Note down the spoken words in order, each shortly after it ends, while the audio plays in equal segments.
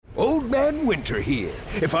Old Man Winter here.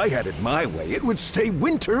 If I had it my way, it would stay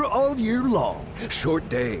winter all year long. Short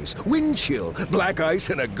days, wind chill, black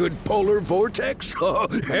ice, and a good polar vortex. Oh,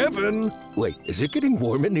 heaven. Wait, is it getting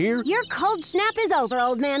warm in here? Your cold snap is over,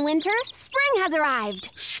 Old Man Winter. Spring has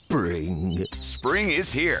arrived. Spring. Spring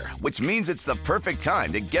is here, which means it's the perfect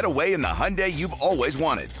time to get away in the Hyundai you've always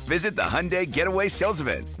wanted. Visit the Hyundai Getaway Sales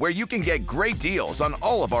Event, where you can get great deals on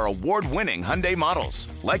all of our award-winning Hyundai models,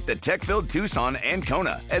 like the tech-filled Tucson and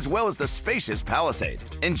Kona, as well as the spacious Palisade.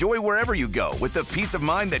 Enjoy wherever you go with the peace of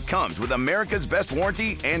mind that comes with America's best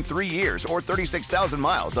warranty and 3 years or 36,000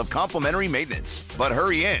 miles of complimentary maintenance. But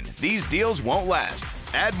hurry in, these deals won't last.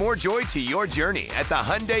 Add more joy to your journey at the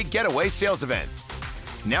Hyundai Getaway Sales Event.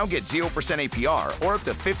 Now get 0% APR or up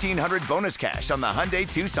to $1,500 bonus cash on the Hyundai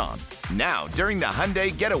Tucson. Now, during the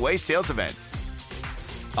Hyundai Getaway Sales Event.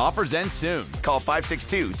 Offers end soon. Call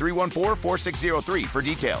 562-314-4603 for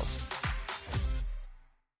details.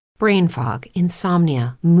 Brain fog,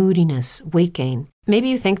 insomnia, moodiness, weight gain. Maybe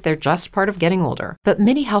you think they're just part of getting older, but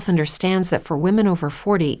MIDI Health understands that for women over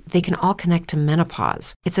 40, they can all connect to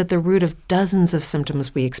menopause. It's at the root of dozens of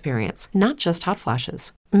symptoms we experience, not just hot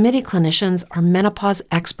flashes. MIDI clinicians are menopause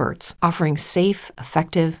experts, offering safe,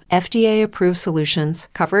 effective, FDA-approved solutions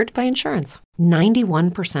covered by insurance.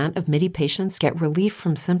 91% of MIDI patients get relief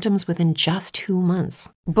from symptoms within just 2 months.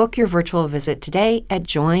 Book your virtual visit today at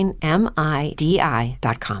joinmidi.com.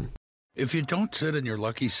 If you don't sit in your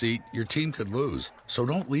lucky seat, your team could lose. So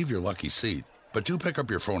don't leave your lucky seat. But do pick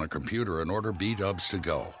up your phone or computer and order B-Dubs to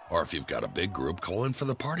go. Or if you've got a big group, call in for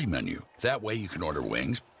the party menu. That way you can order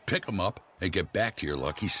wings, pick them up, and get back to your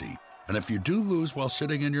lucky seat. And if you do lose while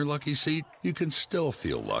sitting in your lucky seat, you can still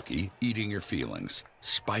feel lucky eating your feelings.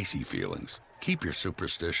 Spicy feelings. Keep your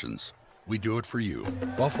superstitions. We do it for you.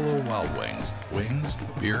 Buffalo Wild Wings. Wings,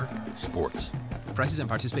 beer, sports. Prices and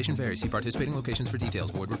participation vary. See participating locations for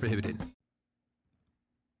details. Void where prohibited.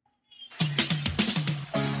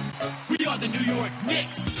 We are the New York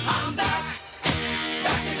Knicks. I'm back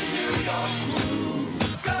in the New York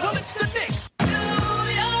groove. Well, it's the Knicks.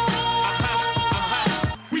 New York.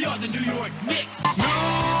 We are the New York Knicks. New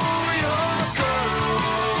York.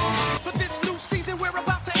 For this new season we're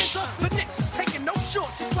about to enter, the Knicks is taking no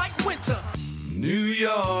shorts, just like winter. New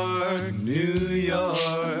York, New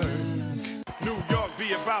York. New York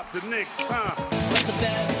be about the Knicks, huh? But the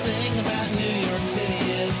best thing about New York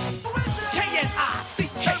City is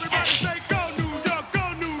K-N-I-C-K-S. Everybody say go, New York,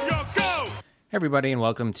 go, New York, go! Hey everybody, and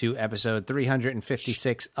welcome to episode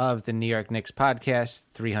 356 of the New York Knicks podcast.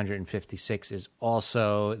 356 is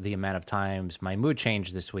also the amount of times my mood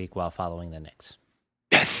changed this week while following the Knicks.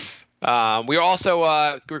 Yes. We are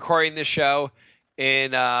also recording this show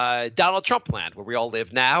in Donald Trump land, where we all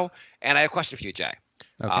live now. And I have a question for you, Jay.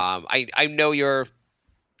 Okay. I know you're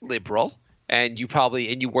liberal, and you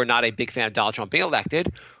were not a big fan of Donald Trump being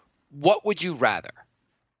elected. What would you rather?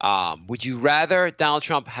 Would you rather Donald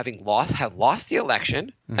Trump have lost the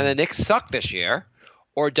election and the Knicks suck this year,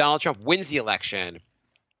 or Donald Trump wins the election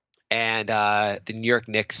and the New York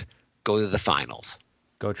Knicks go to the finals?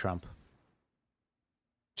 Go Trump.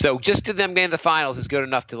 So just to them getting the finals is good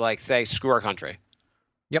enough to say screw our country.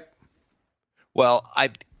 Yep. Well,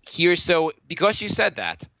 because you said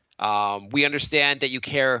that, we understand that you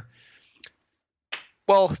care.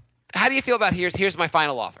 Well, how do you feel about here's my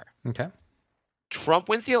final offer? Okay. Trump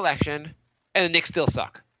wins the election, and the Knicks still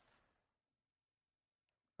suck.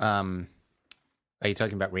 Are you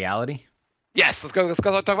talking about reality? Yes, let's go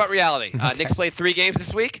talk about reality. Okay. Knicks played 3 games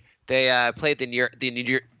this week. They played the New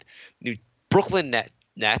Brooklyn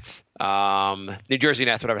Nets, New Jersey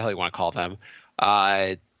Nets, whatever the hell you want to call them.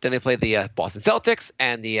 Then they played the Boston Celtics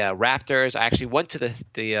and the Raptors. I actually went to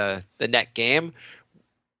the net game,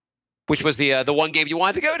 which was the one game you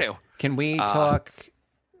wanted to go to. Can we talk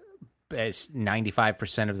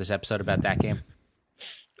 95% of this episode about that game?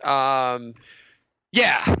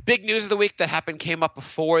 Yeah. Big news of the week that came up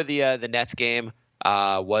before the Nets game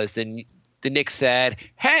was the Knicks said,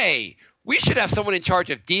 hey, we should have someone in charge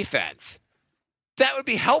of defense. That would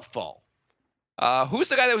be helpful. Who's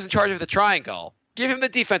the guy that was in charge of the triangle? Give him the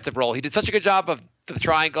defensive role. He did such a good job of the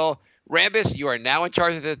triangle. Rambis, you are now in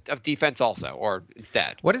charge of defense also, or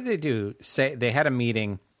instead. What did they do? Say they had a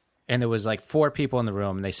meeting, and there was 4 people in the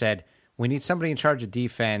room, and they said, we need somebody in charge of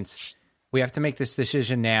defense. We have to make this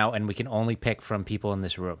decision now, and we can only pick from people in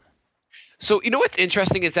this room. So, you know what's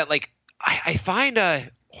interesting is that, I find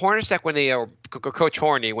Hornacek, when they Coach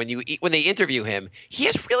Horney, when they interview him, he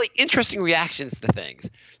has really interesting reactions to things.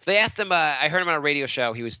 So they asked him. I heard him on a radio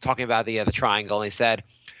show. He was talking about the triangle, and he said,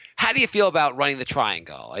 "How do you feel about running the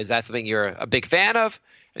triangle? Is that something you're a big fan of?"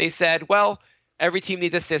 And he said, "Well, every team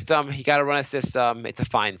needs a system. You got to run a system. It's a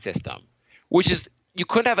fine system, which is you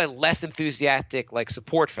couldn't have a less enthusiastic like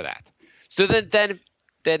support for that. So then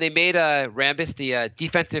they made Rambis the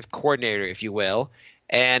defensive coordinator, if you will,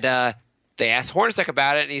 and they asked Hornacek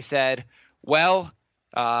about it, and he said, "Well,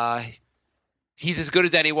 he's as good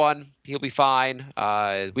as anyone. He'll be fine.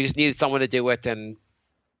 We just needed someone to do it, and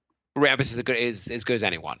Rambis is as good as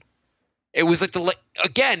anyone." It was like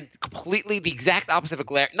again completely the exact opposite of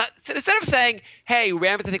Glare. Instead of saying, "Hey,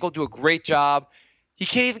 Rambis, I think will do a great job," he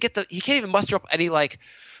can't even muster up any like,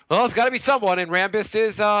 "Well, it's got to be someone," and Rambis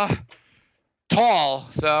is tall,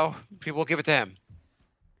 so people will give it to him.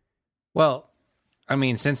 Well, I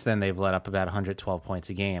mean, since then they've let up about 112 points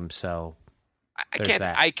a game, so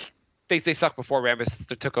They suck before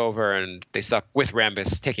Rambis took over, and they suck with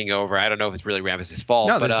Rambis taking over. I don't know if it's really Rambis' fault.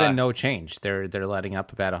 No, there's been no change. They're letting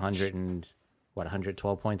up about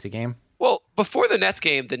 112 points a game. Well, before the Nets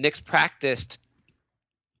game, the Knicks practiced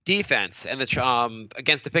defense and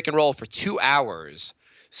against the pick and roll for 2 hours.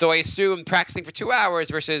 So I assume practicing for 2 hours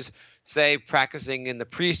versus say practicing in the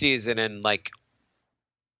preseason and like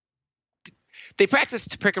they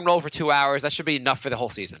practiced pick and roll for 2 hours. That should be enough for the whole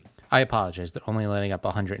season. I apologize. They're only letting up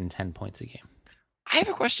 110 points a game. I have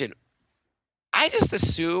a question. I just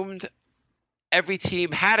assumed every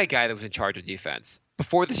team had a guy that was in charge of defense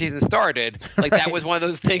before the season started. Like right. That was one of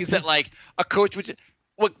those things that like a coach would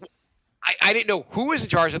look. I didn't know who was in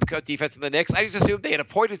charge of the defense in the Knicks. I just assumed they had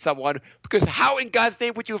appointed someone because how in God's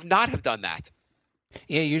name would you not have done that?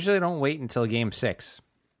 Yeah, usually don't wait until game 6.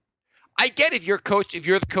 I get if you're the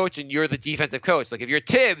coach and you're the defensive coach. Like if you're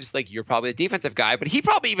Tibbs, like you're probably the defensive guy, but he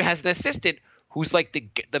probably even has an assistant who's like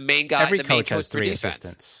the main guy. Every the main coach has 3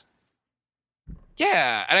 assistants.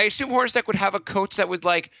 Yeah, and I assume Hornacek would have a coach that was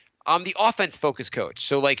like I'm the offense focused coach.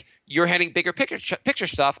 So like you're handling bigger picture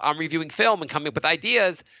stuff. I'm reviewing film and coming up with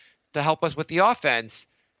ideas to help us with the offense.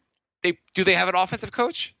 Do they have an offensive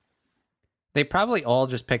coach? They probably all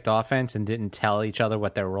just picked offense and didn't tell each other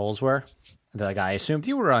what their roles were. They're like, I assumed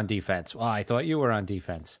you were on defense. Well, I thought you were on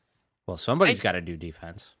defense. Well, somebody's got to do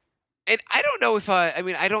defense. And I don't know if I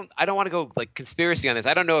don't want to go like conspiracy on this.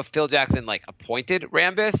 I don't know if Phil Jackson like appointed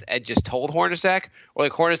Rambis and just told Hornacek, or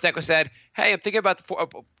like Hornacek said, "Hey, I'm thinking about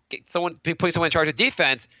putting someone in charge of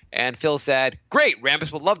defense," and Phil said, "Great,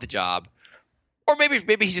 Rambis will love the job." Or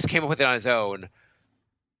maybe he just came up with it on his own.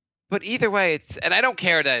 But either way, and I don't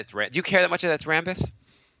care that it's Rambis. Do you care that much that it's Rambis?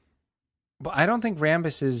 But I don't think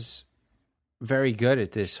Rambis is very good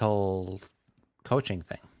at this whole coaching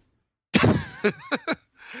thing.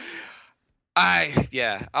 I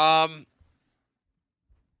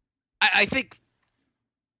think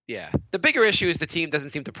the bigger issue is the team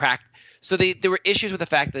doesn't seem to practice. So there were issues with the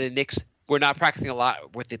fact that the Knicks were not practicing a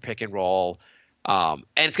lot with the pick and roll, and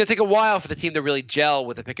it's going to take a while for the team to really gel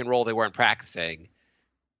with the pick and roll they weren't practicing.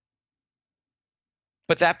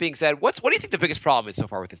 But that being said, what do you think the biggest problem is so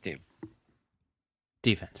far with this team?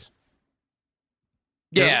 Defense.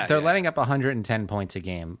 They're letting up 110 points a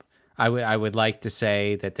game. I would like to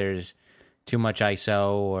say that there's too much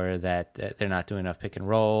ISO or that they're not doing enough pick and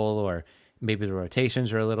roll or maybe the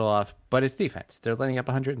rotations are a little off, but it's defense. They're letting up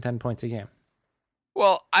 110 points a game.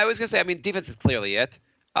 Well, I was going to say, defense is clearly it,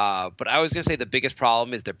 but I was going to say the biggest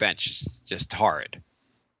problem is their bench is just horrid.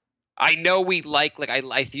 I know we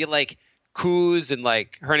I feel like Kuz and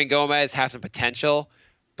like Hernan Gomez have some potential,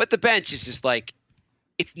 but the bench is just like,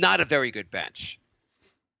 it's not a very good bench.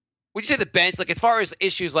 Would you say the bench, like as far as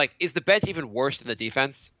issues, like is the bench even worse than the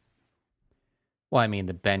defense? Well,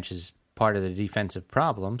 the bench is part of the defensive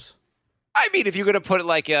problems. If you're going to put it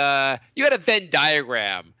like you had a Venn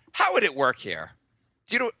diagram, how would it work here?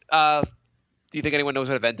 Do you think anyone knows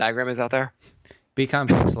what a Venn diagram is out there? BCom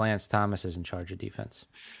thinks Lance Thomas is in charge of defense.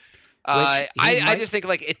 I just think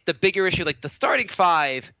like the bigger issue, like the starting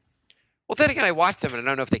 5. Well, then again, I watched them, and I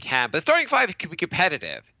don't know if they can. But the starting 5 can be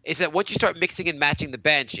competitive. It's that once you start mixing and matching the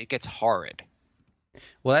bench, it gets horrid.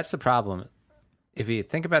 Well, that's the problem. If you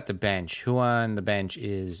think about the bench, who on the bench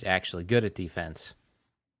is actually good at defense?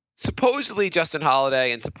 Supposedly Justin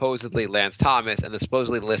Holiday and supposedly Lance Thomas, and the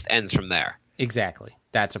supposedly list ends from there. Exactly.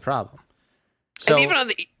 That's a problem. So and even on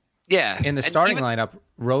in the starting lineup,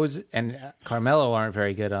 Rose and Carmelo aren't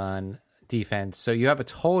very good on defense. So you have a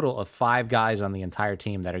total of 5 guys on the entire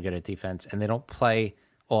team that are good at defense, and they don't play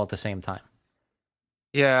all at the same time.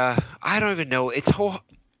 Yeah, I don't even know.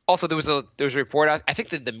 Also, there was a report out. I think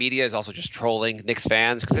that the media is also just trolling Knicks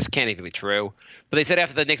fans because this can't even be true. But they said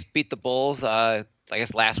after the Knicks beat the Bulls, I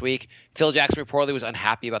guess last week, Phil Jackson reportedly was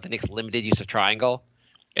unhappy about the Knicks' limited use of triangle,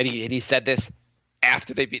 and he said this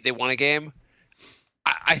after they won a game.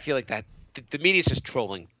 I feel like that the media is just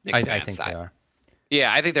trolling Knicks fans. I think they are.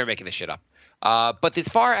 Yeah, I think they're making this shit up. But as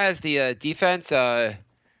far as the defense, I'm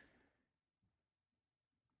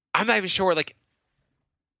not even sure. Like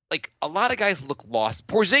a lot of guys look lost.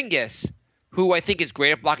 Porzingis, who I think is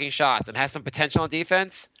great at blocking shots and has some potential on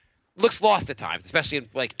defense, looks lost at times, especially in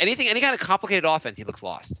any kind of complicated offense. He looks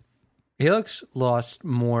lost. He looks lost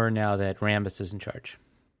more now that Rambis is in charge.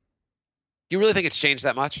 Do you really think it's changed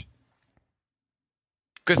that much?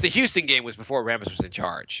 Because the Houston game was before Rambis was in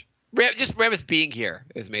charge. Just Rambis being here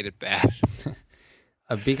has made it bad.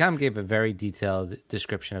 BCom gave a very detailed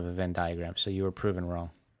description of a Venn diagram, so you were proven wrong.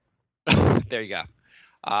 There you go.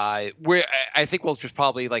 I think we'll just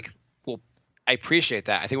probably I appreciate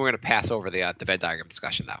that. I think we're going to pass over the Venn diagram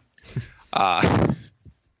discussion now.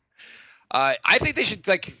 I think they should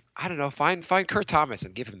I don't know, find Kurt Thomas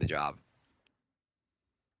and give him the job.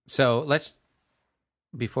 So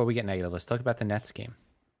before we get negative, let's talk about the Nets game.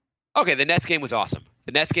 Okay, the Nets game was awesome.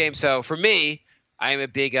 The Nets game. So for me, I am a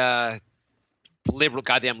big goddamn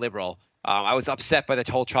liberal. I was upset by the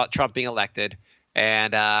whole Trump being elected,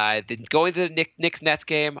 and going to the Knicks Nets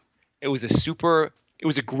game, it was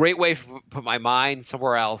a great way to put my mind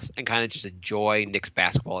somewhere else and kind of just enjoy Knicks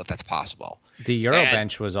basketball if that's possible. The Euro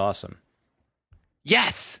bench was awesome.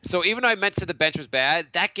 Yes. So even though I meant that the bench was bad,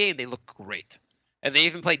 that game they looked great, and they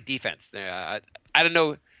even played defense. I don't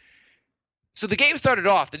know. So the game started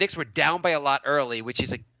off. The Knicks were down by a lot early, which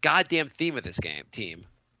is a goddamn theme of this team.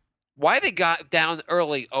 Why they got down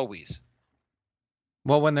early always?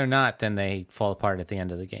 Well, when they're not, then they fall apart at the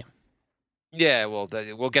end of the game. Yeah, well,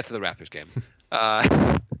 we'll get to the Raptors game.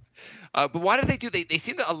 But why did they do? They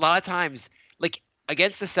seem to a lot of times,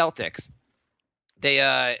 against the Celtics,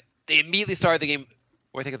 they immediately started the game.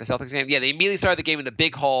 What do you think of the Celtics game? Yeah, they immediately started the game in a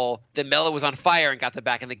big hole. Then Melo was on fire and got them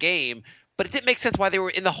back in the game. But it didn't make sense why they were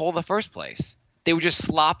in the hole in the first place. They were just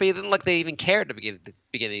sloppy. It didn't look like they even cared at the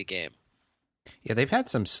beginning of the game. Yeah, they've had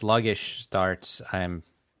some sluggish starts. And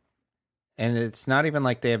it's not even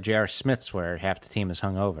like they have J.R. Smiths where half the team is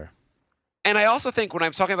hungover. And I also think when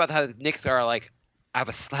I'm talking about how the Knicks are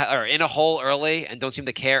are in a hole early and don't seem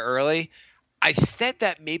to care early, I've said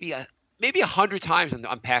that maybe 100 times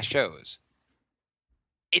on past shows.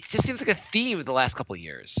 It just seems like a theme of the last couple of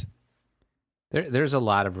years. There's a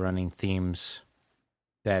lot of running themes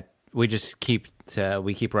that we just keep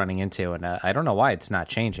running into, and I don't know why it's not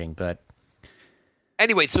changing. But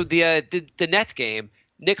anyway, so the Nets game,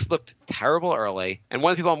 Knicks looked terrible early, and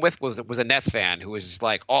one of the people I'm with was a Nets fan who was just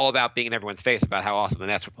all about being in everyone's face about how awesome the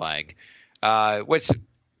Nets were playing, which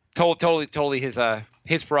totally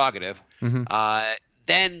his prerogative. Mm-hmm.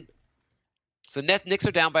 Then Knicks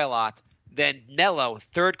are down by a lot. Then Nello,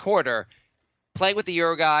 third quarter, playing with the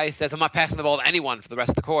Euro guy, says, I'm not passing the ball to anyone for the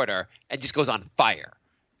rest of the quarter, and just goes on fire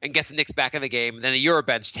and gets the Knicks back in the game. And then the Euro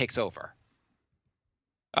bench takes over.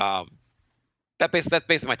 That's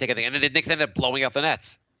basically my take on it. And then the Knicks ended up blowing out the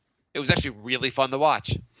Nets. It was actually really fun to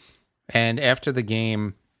watch. And after the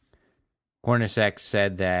game, Hornacek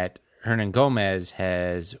said that Hernan Gomez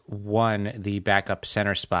has won the backup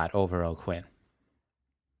center spot over O'Quinn.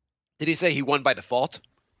 Did he say he won by default?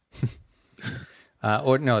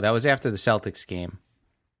 Or no, that was after the Celtics game.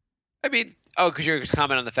 I mean, because you're just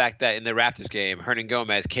commenting on the fact that in the Raptors game, Hernan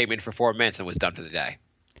Gomez came in for 4 minutes and was done for the day.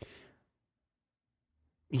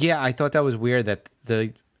 Yeah, I thought that was weird that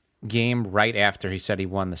the game right after he said he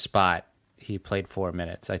won the spot, he played 4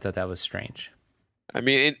 minutes. I thought that was strange. I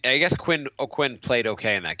mean, I guess O'Quinn played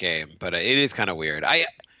okay in that game, but it is kind of weird.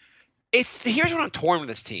 Here's what I'm torn with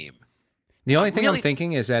this team. The only thing I'm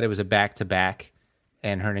thinking is that it was a back-to-back,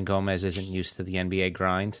 and Hernan Gomez isn't used to the NBA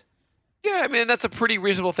grind. Yeah, I mean, that's a pretty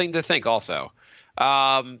reasonable thing to think also.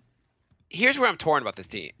 Here's where I'm torn about this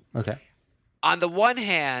team. Okay. On the one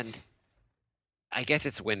hand, I guess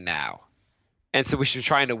it's win now. And so we should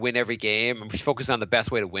try to win every game, and we should focus on the best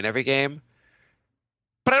way to win every game.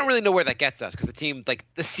 But I don't really know where that gets us, because the team,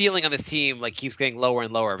 the ceiling on this team, keeps getting lower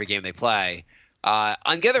and lower every game they play.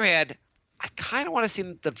 On the other hand, I kind of want to see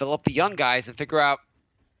them develop the young guys and figure out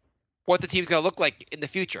what the team's going to look like in the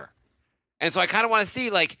future. And so I kind of want to see,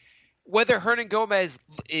 whether Hernan Gomez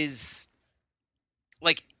is,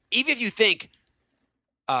 even if you think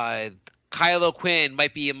Kyle O'Quinn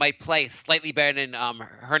might play slightly better than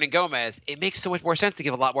Hernan Gomez, it makes so much more sense to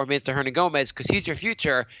give a lot more minutes to Hernan Gomez because he's your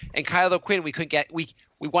future. And Kyle O'Quinn, we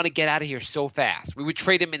want to get out of here so fast. We would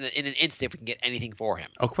trade him in an instant if we can get anything for him.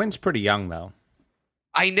 O'Quinn's pretty young, though.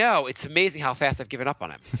 I know. It's amazing how fast I've given up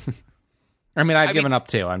on him. I mean, I've given up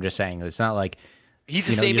too. I'm just saying it's not like he's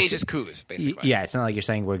the same age as Kuz, basically. Yeah, it's not like you're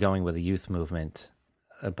saying we're going with a youth movement.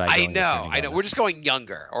 I know. We're just going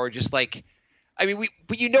younger, or just but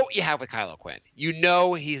you know what you have with Kyle O'Quinn. You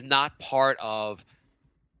know he's not part of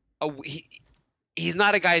he's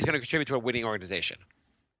not a guy who's going to contribute to a winning organization.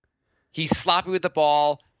 He's sloppy with the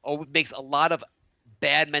ball, or makes a lot of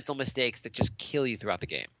bad mental mistakes that just kill you throughout the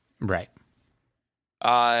game. Right.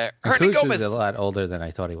 Hernan Gomez is a lot older than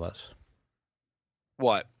I thought he was.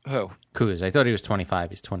 What? Who? Kuz. I thought he was 25.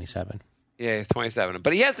 He's 27. Yeah, he's 27.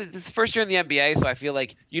 But he has his first year in the NBA, so I feel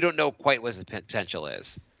like you don't know quite what his potential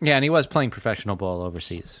is. Yeah, and he was playing professional ball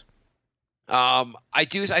overseas. I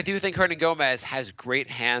do think Hernan Gomez has great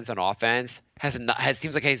hands on offense.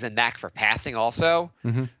 Seems like he has a knack for passing also.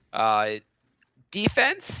 Mm-hmm.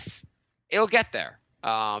 Defense, it'll get there.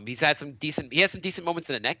 He had some decent moments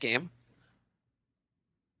in the net game.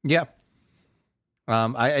 Yeah.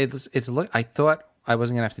 I thought I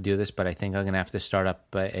wasn't gonna have to do this, but I think I'm gonna have to start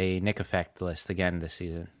up a Nick Effect list again this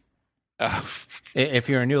season. If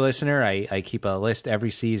you're a new listener, I keep a list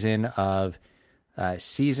every season of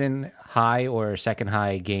season high or second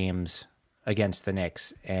high games against the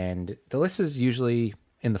Knicks, and the list is usually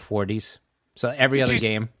in the 40s. So every other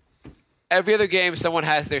game, someone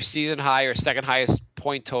has their season high or second highest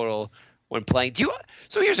point total when playing.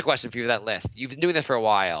 So here's a question for you for that list. You've been doing this for a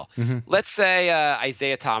while. Mm-hmm. Let's say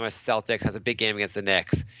Isaiah Thomas, Celtics, has a big game against the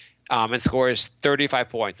Knicks and scores 35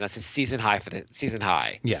 points, and that's his season high for the season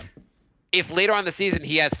high. Yeah. If later on in the season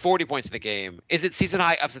he has 40 points in the game, is it season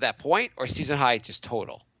high up to that point or season high just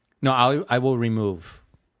total? No, I will remove.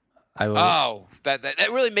 Oh, that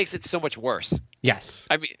really makes it so much worse. Yes.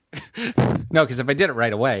 I mean, no, because if I did it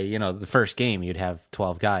right away, the first game you'd have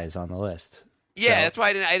 12 guys on the list. Yeah, So- that's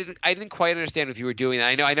why I didn't quite understand if you were doing that.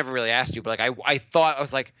 I know I never really asked you, but I thought I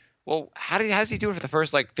was like, well, how does he do it for the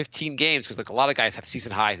first 15 games? Because a lot of guys have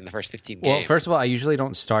season highs in the first 15 games. Well, first of all, I usually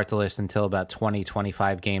don't start the list until about 20,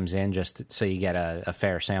 25 games in, just so you get a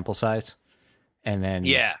fair sample size, and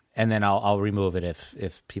then I'll remove it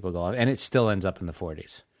if people go up, and it still ends up in the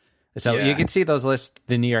 40s. So you can see those lists,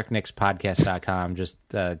 the New York Knicks podcast.com, just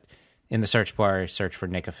in the search bar, search for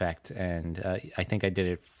Nick Effect, and I think I did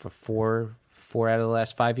it for four out of the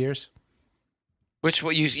last 5 years. Which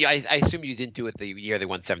I assume you didn't do it the year they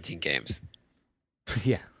won 17 games.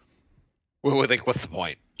 Yeah. What's the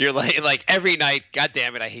point? You're like every night, God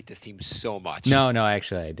damn it, I hate this team so much. No,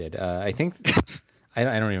 actually I did. I think I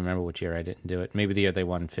don't even remember which year I didn't do it. Maybe the year they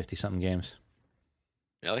won 50-something games.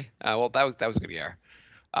 Really? Well, that was a good year.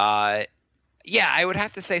 Yeah, I would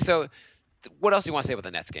have to say so. What else do you want to say about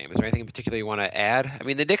the Nets game? Is there anything in particular you want to add? I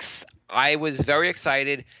mean, the Knicks, I was very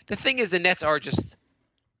excited. The thing is, the Nets are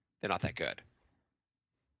they're not that good.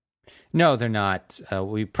 No, they're not.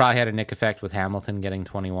 We probably had a Nick Effect with Hamilton getting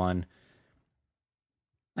 21.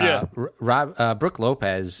 Yeah. Brook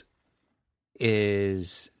Lopez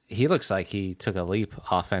he looks like he took a leap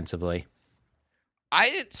offensively.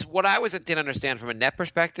 What I didn't understand from a net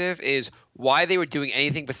perspective is why they were doing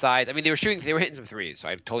anything besides. I mean, they were hitting some threes, so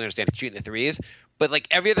I totally understand shooting the threes. But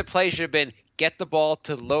every other play should have been get the ball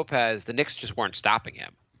to Lopez. The Knicks just weren't stopping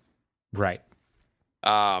him. Right.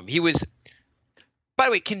 He was. By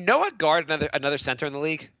the way, can Noah guard another center in the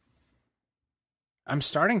league? I'm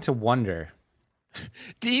starting to wonder.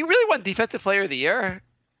 Did he really win Defensive Player of the Year?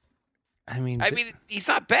 I mean, he's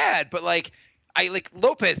not bad, but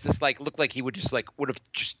Lopez just looked like he would have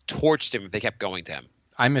just torched him if they kept going to him.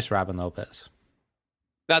 I miss Robin Lopez.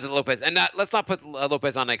 Not that Lopez, and let's not put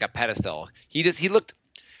Lopez on a pedestal. He looked.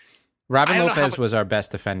 Robin Lopez was our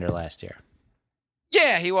best defender last year.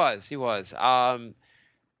 Yeah, he was.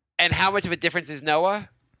 And how much of a difference is Noah?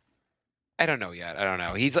 I don't know yet. I don't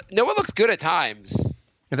know. Noah looks good at times.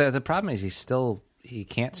 The problem is he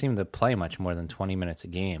can't seem to play much more than 20 minutes a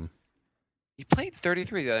game. He played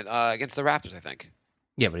 33 against the Raptors, I think.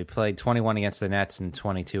 Yeah, but he played 21 against the Nets and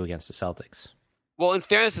 22 against the Celtics. Well, in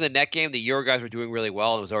fairness to the net game, the Euro guys were doing really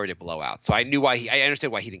well, and it was already a blowout. So I knew I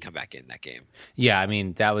understood why he didn't come back in that game. Yeah, I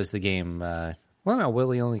mean, that was the game. Well, no,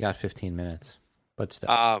 Willie only got 15 minutes, but still.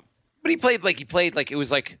 But he played it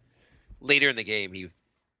was later in the game.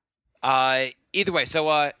 Either way, so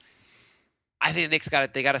I think the Knicks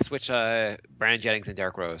got to switch Brandon Jennings and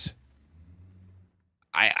Derrick Rose.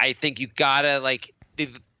 I think you gotta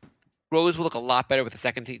Rose will look a lot better with the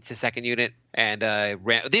second unit, and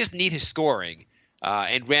they just need his scoring.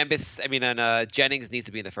 And Jennings needs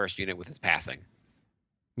to be in the first unit with his passing.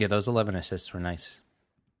 Yeah, those 11 assists were nice.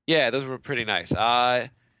 Yeah, those were pretty nice. You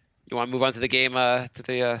want to move on to the game, to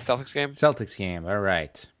the Celtics game? Celtics game, all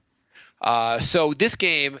right. So this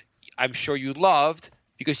game, I'm sure you loved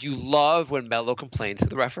because you love when Melo complains to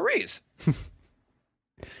the referees.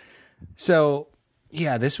 So,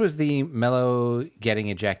 yeah, this was the Melo getting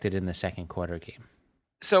ejected in the second quarter game.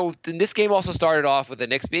 So this game also started off with the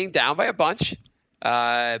Knicks being down by a bunch.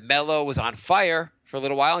 Melo was on fire for a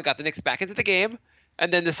little while and got the Knicks back into the game.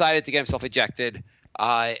 and then decided to get himself ejected.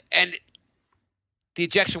 And the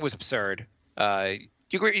ejection was absurd. You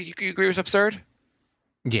agree it was absurd?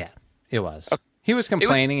 Yeah, it was. Okay. He was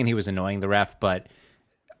complaining and he was annoying the ref, but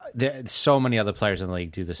so many other players in the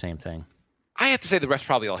league do the same thing. I have to say the refs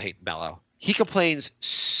probably all hate Melo. He complains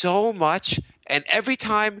so much, and every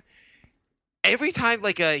time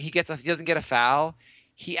like he doesn't get a foul,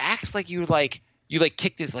 he acts like you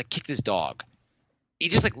kicked his dog. He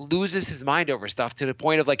just like loses his mind over stuff to the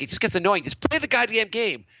point of like it just gets annoying. Just play the goddamn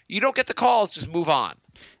game. You don't get the calls, just move on.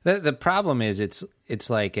 The problem is it's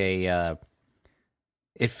like it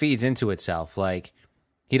feeds into itself. Like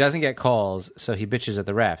he doesn't get calls, so he bitches at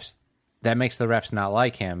the refs. That makes the refs not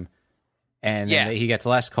like him, and then he gets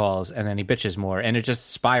less calls, and then he bitches more, and it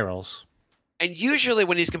just spirals. And usually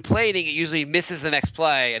when he's complaining, it usually misses the next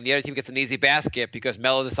play, and the other team gets an easy basket because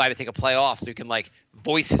Melo decided to take a play off so he can like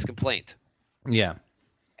voice his complaint. Yeah.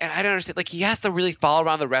 And I don't understand. Like, he has to really follow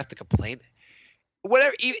around the ref to complain.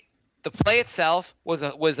 Whatever. The play itself was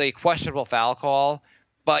a questionable foul call,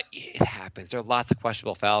 but it happens. There are lots of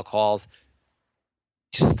questionable foul calls.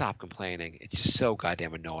 Just stop complaining. It's just so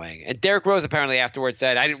goddamn annoying. And Derrick Rose apparently afterwards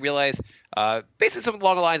said, I didn't realize, basically something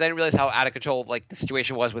along the lines, I didn't realize how out of control like the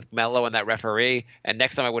situation was with Melo and that referee, and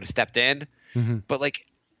next time I would have stepped in. Mm-hmm. But like,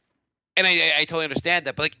 and I totally understand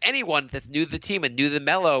that, but like anyone that's new to the team and new to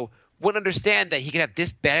Melo wouldn't understand that he could have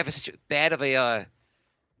this bad of a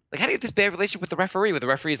like how do you have this bad relationship with the referee? Where the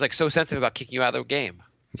referee is like so sensitive about kicking you out of the game.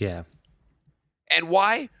 Yeah. And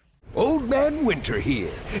why? Old Man Winter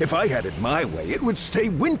here. If I had it my way, it would stay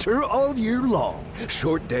winter all year long.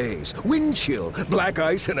 Short days, wind chill, black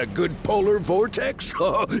ice, and a good polar vortex.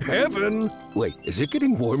 Oh, heaven! Wait, is it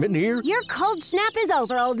getting warm in here? Your cold snap is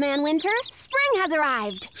over, Old Man Winter. Spring has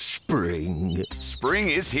arrived. Spring. Spring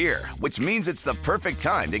is here, which means it's the perfect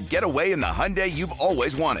time to get away in the Hyundai you've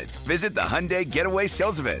always wanted. Visit the Hyundai Getaway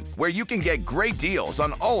Sales Event, where you can get great deals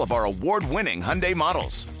on all of our award-winning Hyundai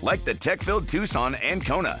models, like the tech-filled Tucson and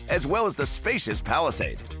Kona, as well as the spacious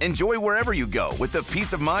Palisade. Enjoy wherever you go with the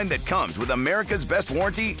peace of mind that comes with America's best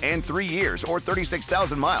warranty and 3 years or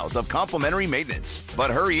 36,000 miles of complimentary maintenance. But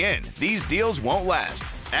hurry in, these deals won't last.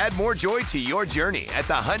 Add more joy to your journey at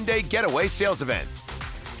the Hyundai Getaway Sales Event.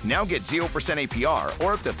 Now get 0% APR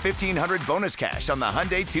or up to $1,500 bonus cash on the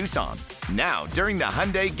Hyundai Tucson. Now, during the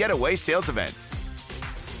Hyundai Getaway Sales Event.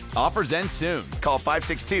 Offers end soon. Call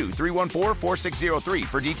 562-314-4603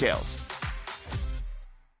 for details.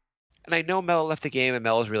 And I know Melo left the game and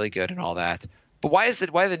Melo's really good and all that. But why do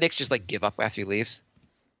the Knicks just like give up after he leaves?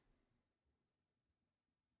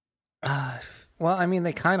 Well, I mean,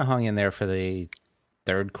 they kind of hung in there for the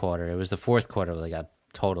third quarter. It was the fourth quarter where they got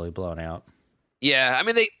totally blown out. Yeah, I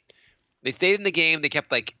mean, they stayed in the game. They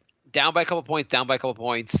kept like down by a couple points,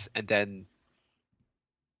 and then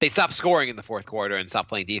they stopped scoring in the fourth quarter and stopped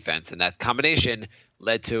playing defense. And that combination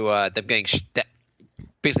led to them getting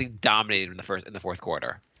basically dominated in the fourth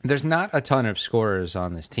quarter. There's not a ton of scorers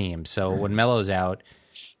on this team, so when Melo's out,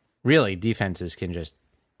 really defenses can just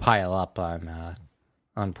pile up on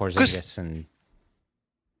Porzingis and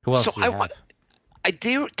who else do you have?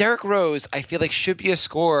 Derrick Rose, I feel like should be a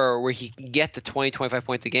scorer where he can get to 20, 25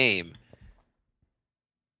 points a game.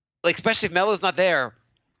 Like, especially if Melo's not there,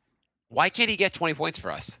 why can't he get 20 points for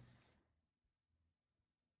us?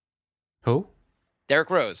 Who? Derrick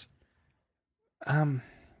Rose.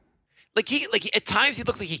 Like at times he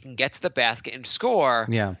looks like he can get to the basket and score.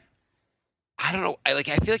 Yeah. I don't know. I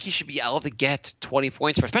feel like he should be able to get 20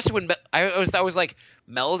 points for, especially when I was like,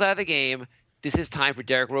 Melo's out of the game. This is time for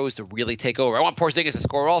Derrick Rose to really take over. I want Porzingis to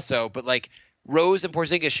score also, but like Rose and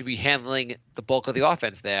Porzingis should be handling the bulk of the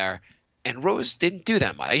offense there. And Rose didn't do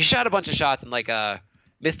that much. He shot a bunch of shots and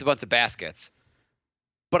missed a bunch of baskets.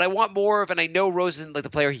 But I want more of, and I know Rose isn't like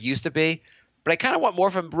the player he used to be, but I kind of want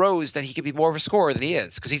more from Rose that he could be more of a scorer than he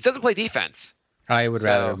is because he doesn't play defense. I would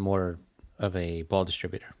rather more of a ball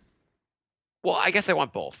distributor. Well, I guess I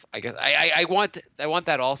want both. I guess I want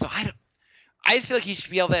that also. I just feel like he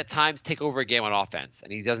should be able to at times take over a game on offense,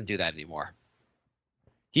 and he doesn't do that anymore.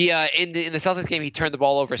 He in the Celtics game he turned the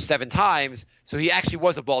ball over 7 times, so he actually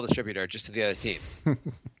was a ball distributor just to the other team.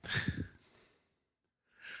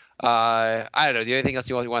 I don't know. Do you have anything else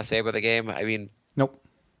you want to say about the game? I mean, nope.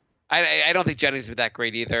 I don't think Jennings was that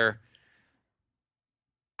great either.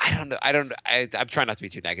 I don't know. I'm trying not to be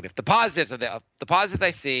too negative. The positives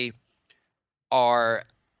I see are,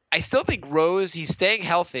 I still think Rose, he's staying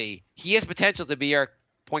healthy. He has potential to be our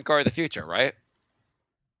point guard of the future, right?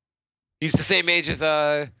 He's the same age as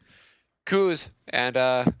Kuz and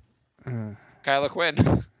Kyler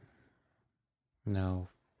Quinn. No.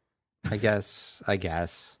 I guess.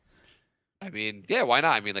 I mean, yeah, why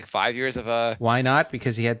not? I mean, like 5 years of Why not?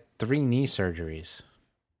 Because he had 3 knee surgeries.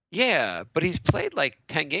 Yeah, but he's played like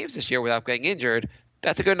 10 games this year without getting injured.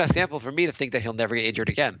 That's a good enough sample for me to think that he'll never get injured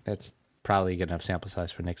again. That's probably a good enough sample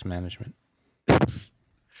size for Knicks management.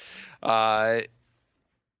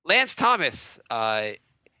 Lance Thomas. So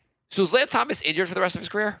is Lance Thomas injured for the rest of his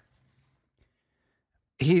career?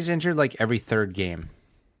 He's injured like every third game.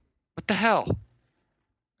 What the hell?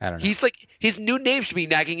 I don't know. He's like, his new name should be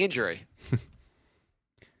nagging injury.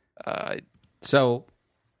 So,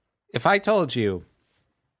 if I told you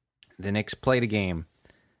the Knicks played a game,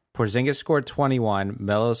 Porzingis scored 21,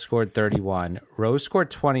 Melo scored 31, Rose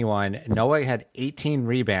scored 21, Noah had 18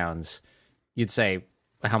 rebounds, you'd say,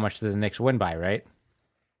 how much did the Knicks win by, right?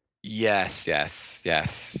 Yes.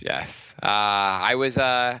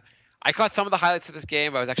 I caught some of the highlights of this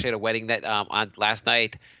game. I was actually at a wedding that on last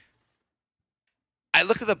night. I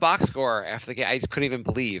looked at the box score after the game. I just couldn't even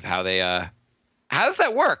believe how they. How does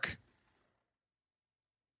that work?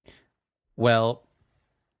 Well,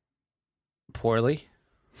 poorly.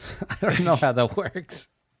 I don't know how that works.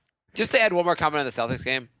 Just to add one more comment on the Celtics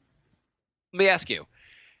game, let me ask you.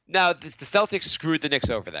 Now, the Celtics screwed the Knicks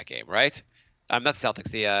over that game, right? Not the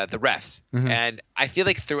Celtics, the refs. Mm-hmm. And I feel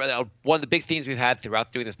like one of the big themes we've had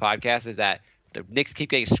throughout doing this podcast is that the Knicks keep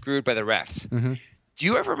getting screwed by the refs. Mm-hmm. Do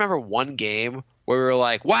you ever remember one game where we were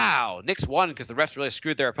like, wow, Knicks won because the refs really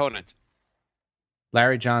screwed their opponent?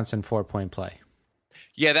 Larry Johnson 4-point play.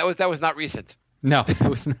 Yeah, that was not recent. No, it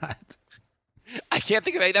was not. I can't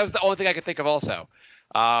think of it. That was the only thing I could think of also.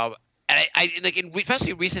 And I like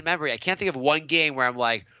especially in recent memory, I can't think of one game where I'm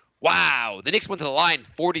like, wow, the Knicks went to the line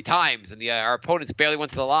 40 times and our opponents barely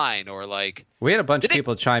went to the line, or like. We had a bunch of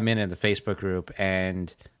people chime in the Facebook group,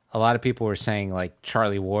 and a lot of people were saying like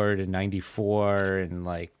Charlie Ward in '94 and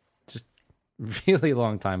like just really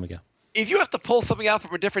long time ago. If you have to pull something out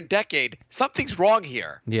from a different decade, something's wrong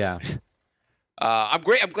here. Yeah. I'm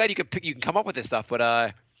glad you can come up with this stuff,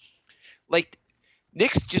 but like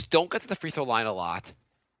Knicks just don't get to the free throw line a lot,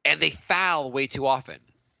 and they foul way too often.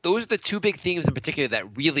 Those are the two big themes in particular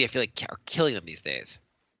that really I feel like are killing them these days.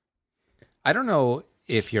 I don't know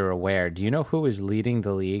if you're aware. Do you know who is leading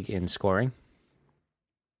the league in scoring?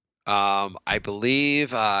 I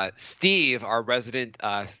believe Steve, our resident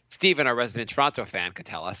Toronto fan, could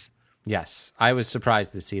tell us. Yes, I was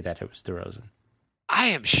surprised to see that it was DeRozan. I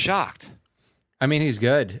am shocked. I mean, he's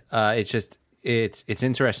good. It's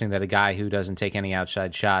interesting that a guy who doesn't take any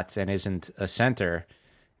outside shots and isn't a center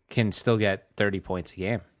can still get 30 points a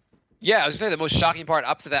game. Yeah, I was going to say the most shocking part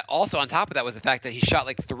up to that, also on top of that, was the fact that he shot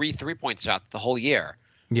like 3 3-point shots the whole year.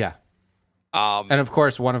 Yeah. And of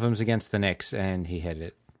course, one of them's against the Knicks, and he hit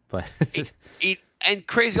it. But and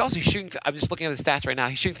crazy also, he's shooting. I'm just looking at the stats right now.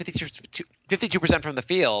 He's shooting 52% from the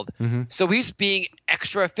field. Mm-hmm. So he's being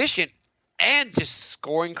extra efficient and just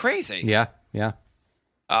scoring crazy. Yeah.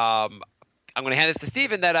 I'm going to hand this to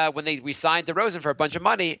Steven that when they re-signed DeRozan for a bunch of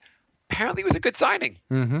money, apparently it was a good signing.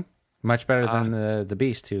 Mm-hmm. Much better than the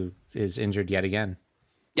Beast, who is injured yet again.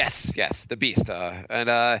 Yes, the Beast.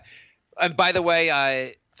 And by the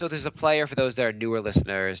way, so there's a player, for those that are newer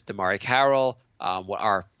listeners, Damari Carroll,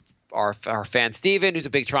 our fan Steven, who's a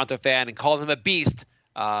big Toronto fan, and called him a beast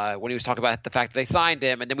when he was talking about the fact that they signed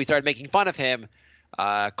him. And then we started making fun of him,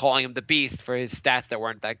 calling him the Beast for his stats that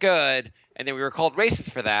weren't that good. And then we were called racist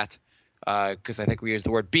for that because I think we used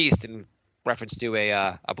the word beast in reference to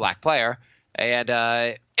a black player. And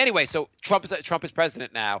anyway, so Trump is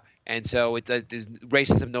president now, and so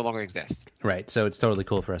racism no longer exists. Right. So it's totally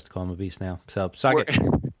cool for us to call him a beast now. So suck it.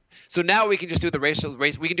 So now we can just do the race.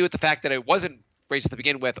 We can do it the fact that it wasn't racist to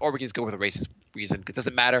begin with, or we can just go with a racist reason. It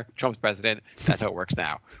doesn't matter. Trump's president. That's how it works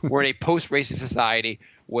now. We're in a post-racist society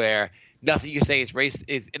where nothing you say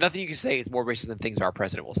nothing you can say is more racist than things our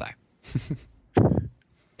president will say.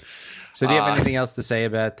 So do you have anything else to say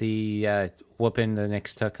about the whooping the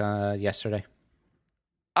Knicks took yesterday?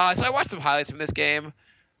 So I watched some highlights from this game.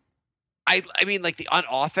 I mean, like on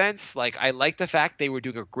offense, like I like the fact they were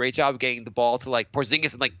doing a great job of getting the ball to like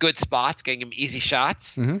Porzingis in like good spots, getting him easy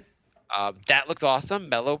shots. Mm-hmm. That looked awesome.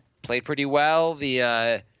 Melo played pretty well.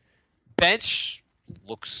 The bench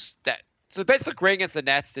so the bench looked great against the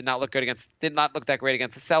Nets. Did not look that great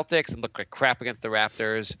against the Celtics, and looked like crap against the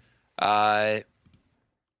Raptors.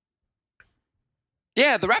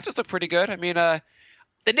 Yeah, the Raptors look pretty good. I mean, the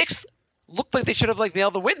Knicks looked like they should have like been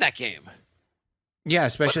able to win that game. Yeah,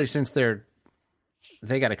 especially since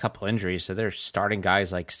they got a couple injuries, so they're starting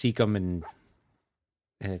guys like Seacom, and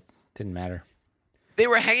it didn't matter. They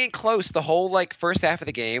were hanging close the whole like first half of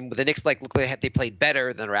the game. But the Knicks like looked like they played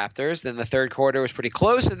better than the Raptors. Then the third quarter was pretty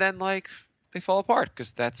close, and then like they fall apart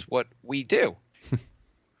because that's what we do.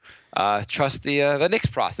 trust the Knicks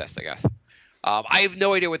process, I guess. I have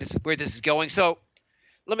no idea where this is going. So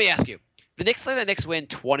let me ask you: the Knicks win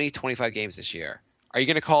 20, 25 games this year. Are you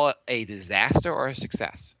going to call it a disaster or a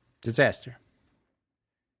success? Disaster.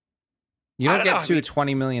 You don't get two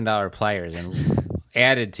 $20 million players and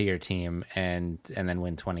added to your team and then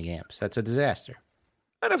win 20 games. That's a disaster.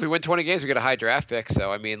 I don't know. If we win 20 games, we get a high draft pick.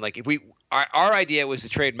 So I mean, like if our idea was to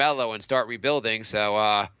trade Melo and start rebuilding.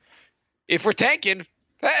 So if we're tanking,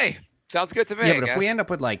 hey, sounds good to me. Yeah, but if we end up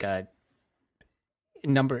with like a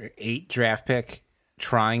number 8 draft pick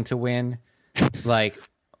trying to win, like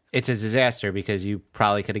it's a disaster because you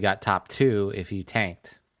probably could have got top 2 if you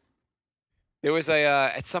tanked. There was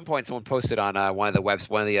at some point someone posted on one of the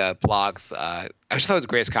blogs. I just thought it was the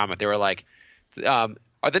greatest comment. They were like, "Are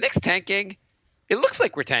the Knicks tanking? It looks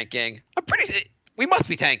like we're tanking. We must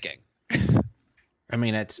be tanking." I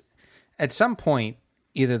mean, at some point,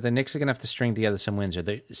 either the Knicks are going to have to string together some wins, or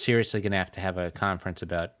they're seriously going to have a conference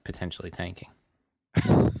about potentially tanking.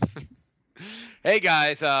 Hey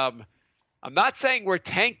guys, I'm not saying we're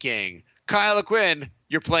tanking. Kyle O'Quinn,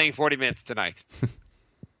 you're playing 40 minutes tonight.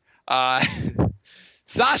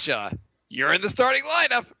 Sasha, you're in the starting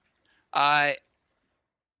lineup.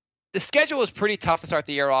 The schedule was pretty tough to start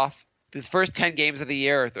the year off. The first 10 games of the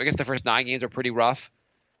year, I guess the first 9 games are pretty rough.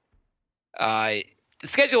 The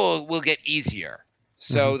schedule will get easier.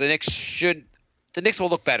 So the Knicks will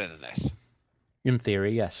look better than this. In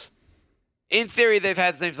theory, yes. In theory,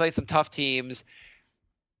 they've played some tough teams.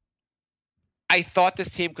 I thought this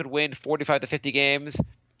team could win 45 to 50 games.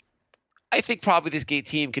 I think probably this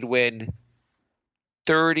team could win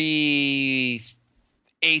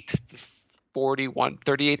 38 to 41,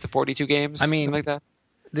 38 to 42 games. I mean, something like that.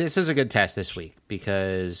 This is a good test this week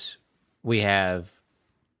because we have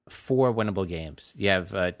 4 winnable games. You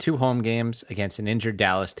have 2 home games against an injured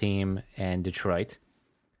Dallas team and Detroit.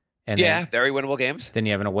 And then, very winnable games. Then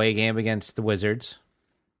you have an away game against the Wizards.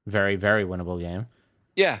 Very, very winnable game.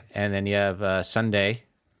 Yeah. And then you have Sunday,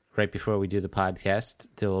 right before we do the podcast,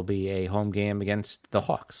 there will be a home game against the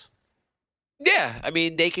Hawks. Yeah. I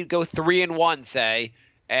mean, they could go 3-1, say,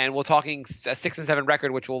 and we're talking a 6-7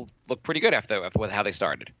 record, which will look pretty good after how they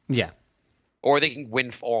started. Yeah. Or they can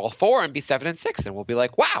win all 4 and be 7-6, and we'll be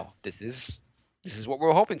like, wow, this is what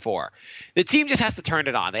we're hoping for. The team just has to turn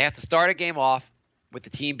it on. They have to start a game off with the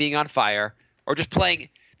team being on fire, or just playing.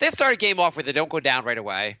 They have to start a game off where they don't go down right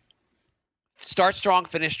away. Start strong,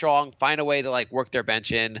 finish strong, find a way to like work their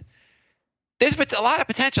bench in. There's a lot of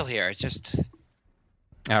potential here. It's just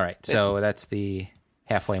all right. So that's the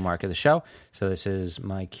halfway mark of the show. So this is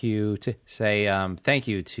my cue to say thank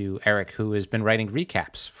you to Eric, who has been writing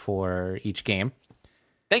recaps for each game.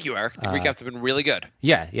 Thank you, Eric. The recaps have been really good.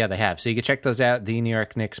 Yeah, they have. So you can check those out, the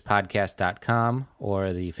NewYorkKnicksPodcast.com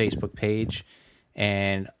or the Facebook page.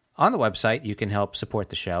 And on the website, you can help support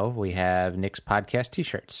the show. We have Knicks Podcast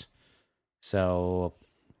t-shirts. So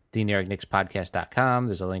the NewYorkKnicksPodcast.com,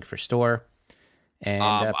 there's a link for store. And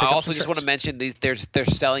I also just want to mention they're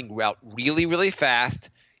selling out really, really fast.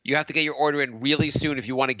 You have to get your order in really soon if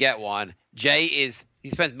you want to get one. Jay he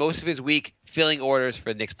spends most of his week filling orders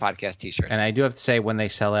for Knicks Podcast t-shirts. And I do have to say, when they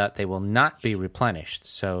sell out, they will not be replenished.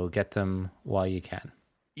 So get them while you can.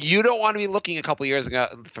 You don't want to be looking a couple years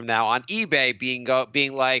from now on eBay being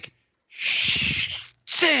like,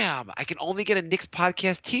 Sam, I can only get a Knicks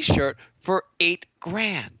Podcast t-shirt for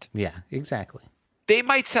 $8,000. Yeah, exactly. They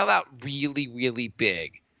might sell out really, really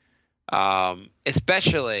big,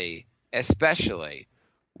 especially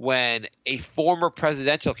when a former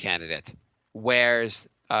presidential candidate wears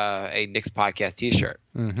a Knicks Podcast t-shirt.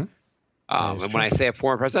 Mm-hmm. And when I say a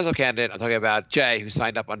former presidential candidate, I'm talking about Jay, who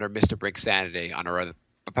signed up under Mr. Brink Sanity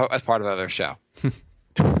as part of our other show.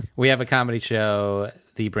 We have a comedy show,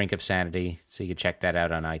 The Brink of Sanity, so you can check that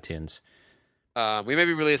out on iTunes. We may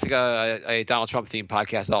be releasing a Donald Trump themed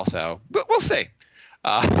podcast also, but we'll see.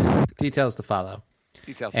 Details to follow.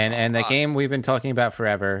 And the game we've been talking about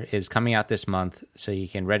forever is coming out this month, so you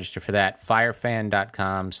can register for that.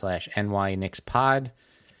 Firefan.com/NYKnicksPod,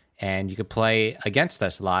 and you can play against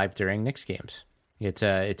us live during Knicks games. It's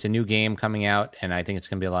a new game coming out, and I think it's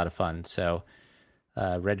going to be a lot of fun. So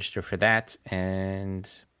register for that, and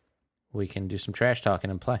we can do some trash talking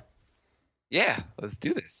and play. Yeah, let's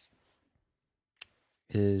do this.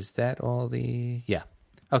 Is that all the... Yeah.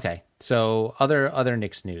 Okay, so other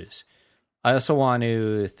Knicks news. I also want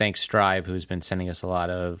to thank Strive, who's been sending us a lot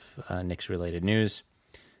of Knicks-related news.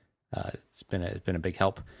 It's been a big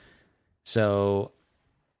help. So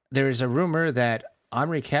there is a rumor that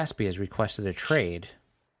Omri Caspi has requested a trade,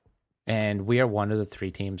 and we are one of the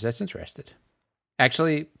 3 teams that's interested.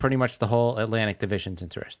 Actually, pretty much the whole Atlantic Division's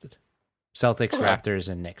interested. Celtics, Raptors,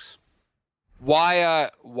 and Knicks. Why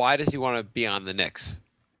does he want to be on the Knicks?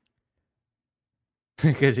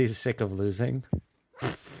 Because he's sick of losing.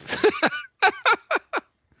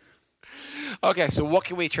 Okay, so what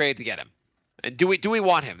can we trade to get him? And do we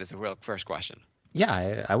want him? Is the real first question.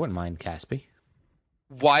 Yeah, I wouldn't mind Caspi.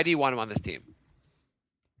 Why do you want him on this team?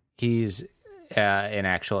 He's an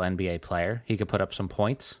actual NBA player. He could put up some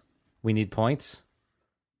points. We need points.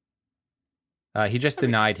 He just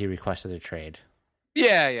denied he requested a trade.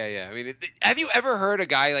 Yeah. I mean, have you ever heard a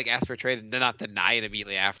guy like ask for a trade and then not deny it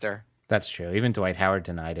immediately after? That's true. Even Dwight Howard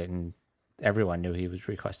denied it, and everyone knew he was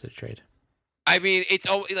requested a trade. I mean,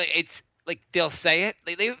 it's like they'll say it.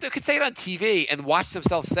 They could say it on TV and watch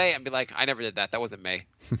themselves say it and be like, "I never did that. That wasn't me."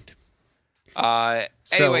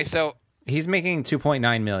 Anyway, so he's making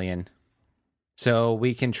 $2.9 million, so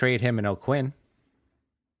we can trade him and O'Quinn.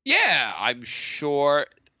 Yeah, I'm sure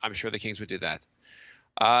the Kings would do that.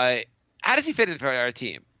 How does he fit into our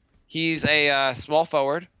team? He's a small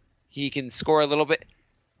forward. He can score a little bit.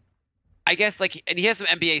 I guess, and he has some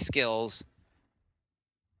NBA skills.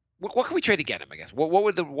 What can we trade to get him? I guess.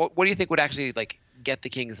 What do you think would actually get the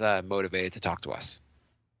Kings motivated to talk to us?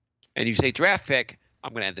 And you say draft pick,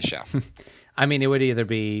 I'm going to end the show. I mean, it would either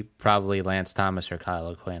be probably Lance Thomas or Kyle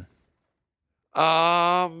O'Quinn.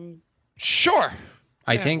 Sure.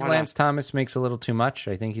 I think Lance Thomas makes a little too much.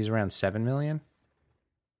 I think he's around $7 million.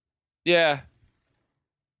 Yeah.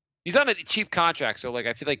 He's on a cheap contract, so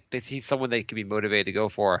I feel like he's someone they could be motivated to go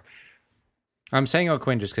for. I'm saying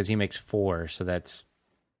O'Quinn just because he makes $4 million, so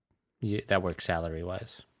that works salary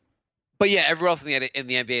wise. But yeah, everyone else in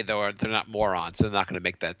the NBA though they're not morons, so they're not going to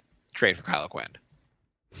make that trade for Kyle O'Quinn.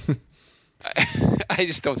 I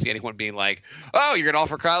just don't see anyone being like, "Oh, you're going to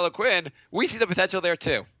offer Kyle O'Quinn." We see the potential there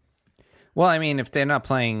too. Well, I mean, if they're not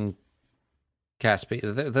playing Caspi,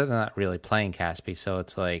 they're not really playing Caspi, so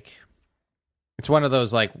it's it's one of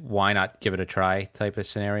those why not give it a try type of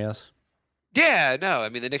scenarios. Yeah, no, I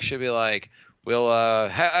mean the Knicks should be like,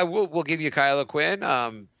 we'll give you Kyle O'Quinn.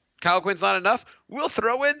 Kyle O'Quinn's not enough. We'll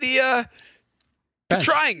throw in the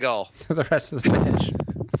triangle. The rest of the bench.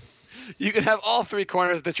 You can have all three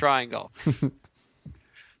corners of the triangle.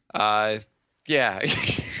 Yeah.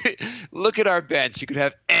 Look at our bench. You could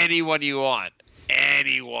have anyone you want.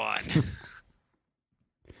 Anyone.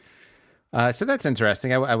 So that's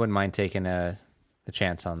interesting. I wouldn't mind taking a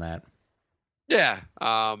chance on that. Yeah.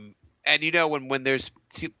 And when there's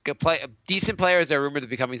decent players that are rumored to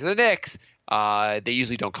be coming to the Knicks, they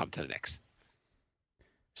usually don't come to the Knicks.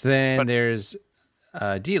 So then there's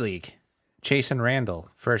D-League. Chase and Randall,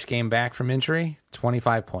 first game back from injury,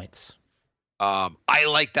 25 points. I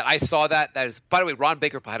like that. I saw that. That is, by the way, Ron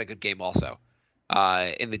Baker had a good game also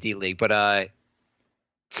in the D-League. But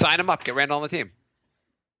sign him up. Get Randall on the team.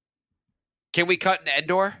 Can we cut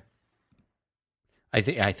Endor? I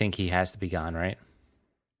think he has to be gone, right?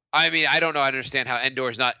 I mean, I don't know. I understand how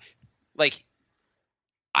Endor's not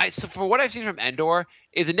so for what I've seen from Endor,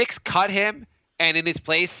 if the Knicks cut him and in his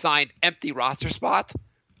place signed empty roster spot,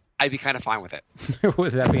 I'd be kind of fine with it.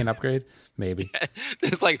 Would that be an upgrade? Maybe.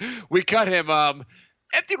 It's we cut him.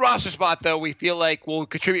 Empty roster spot, though, we feel like will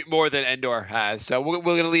contribute more than Endor has. So we're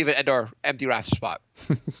going to leave it Endor empty roster spot.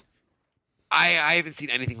 I haven't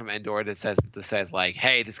seen anything from Endor that says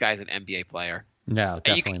hey, this guy's an NBA player. No,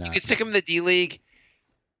 definitely not. You can stick him in the D-League.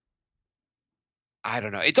 I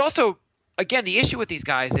don't know. It's also, again, the issue with these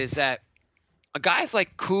guys is that guys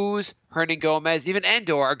like Kuz, Hernan Gomez, even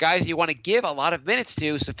Endor are guys you want to give a lot of minutes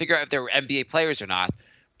to figure out if they're NBA players or not.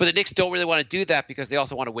 But the Knicks don't really want to do that because they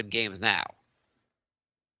also want to win games now.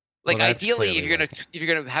 Ideally, if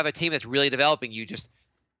you're gonna have a team that's really developing, you just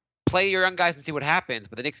play your young guys and see what happens.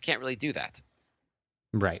 But the Knicks can't really do that.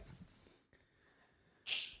 Right.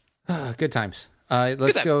 Good times.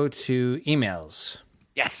 Let's go to emails.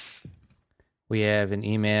 Yes. We have an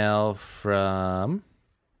email from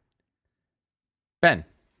Ben.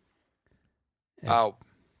 Oh.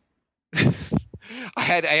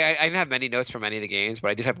 I didn't have many notes from any of the games,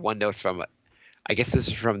 but I did have one note from, I guess this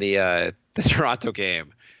is from the Toronto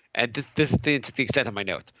game. And this is the extent of my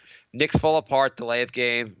note. Knicks fall apart, delay of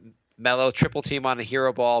game, Melo triple team on a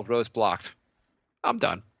hero ball, Rose blocked. I'm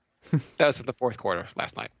done. That was for the fourth quarter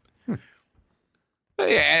last night.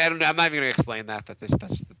 Yeah, I'm not even going to explain that.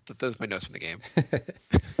 Those are my notes from the game.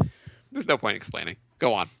 There's no point in explaining.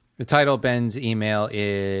 Go on. The title of Ben's email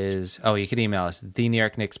is, you can email us,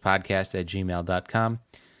 thenewyorknickspodcast@gmail.com,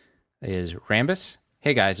 is Rambus.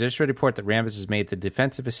 Hey guys, I just read a report that Rambus has made the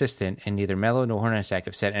defensive assistant and neither Melo nor Hornacek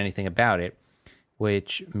have said anything about it,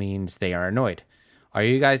 which means they are annoyed. Are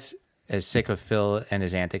you guys as sick of Phil and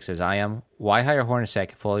his antics as I am? Why hire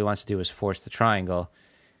Hornacek if all he wants to do is force the triangle?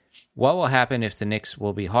 What will happen if the Knicks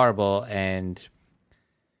will be horrible and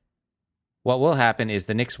what will happen is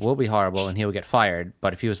the Knicks will be horrible and he will get fired,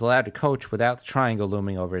 but if he was allowed to coach without the triangle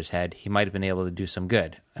looming over his head, he might have been able to do some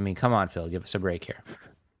good. I mean, come on, Phil, give us a break here.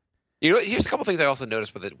 You know, here's a couple things I also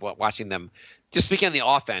noticed with watching them. Just speaking on the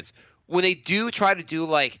offense, when they do try to do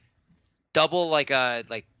like double,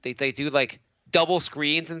 they do like double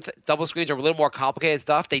screens and double screens are a little more complicated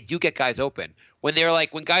stuff. They do get guys open. When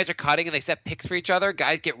guys are cutting and they set picks for each other,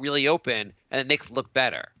 guys get really open and the Knicks look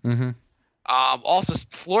better. Mm-hmm. Also,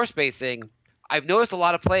 floor spacing. I've noticed a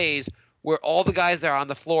lot of plays where all the guys that are on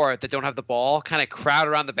the floor that don't have the ball kind of crowd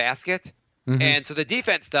around the basket, and so the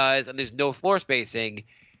defense does, and there's no floor spacing.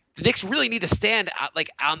 The Knicks really need to stand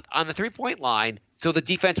on the 3-point line, so the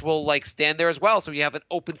defense will stand there as well, so you have an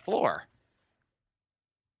open floor.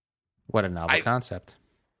 What a novel concept.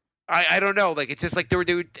 I don't know. It's just they were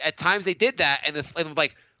doing at times they did that, and I'm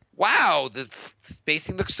like, wow, the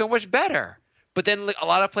spacing looks so much better. But then a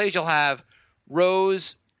lot of plays you'll have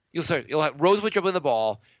Rose. You'll have Rose with dribbling the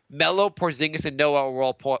ball. Melo, Porzingis, and Noah will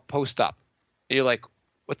all post up, and you're like,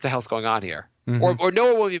 what the hell's going on here? Mm-hmm. Or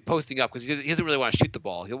Noah will be posting up because he doesn't really want to shoot the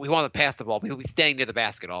ball. He wants to pass the ball, but he'll be standing near the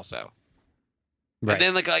basket also. Right.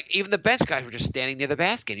 And then even the bench guys were just standing near the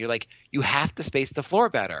basket. You're like, you have to space the floor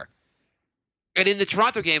better. And in the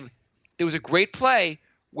Toronto game, there was a great play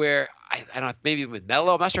where I don't know, maybe with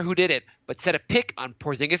Melo, I'm not sure who did it, but set a pick on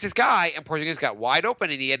Porzingis' guy, and Porzingis got wide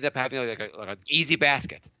open, and he ended up having an easy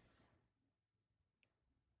basket.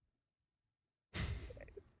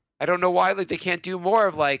 I don't know why they can't do more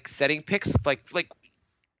of setting picks.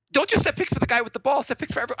 Don't just set picks for the guy with the ball. Set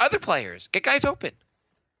picks for other players. Get guys open.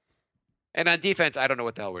 And on defense, I don't know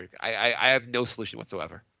what the hell I have no solution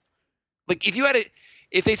whatsoever.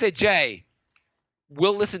 If they said, Jay,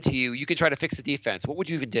 we'll listen to you. You can try to fix the defense. What would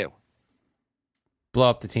you even do? Blow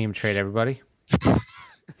up the team, trade everybody.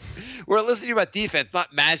 We're listening about defense,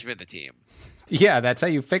 not management of the team. Yeah, that's how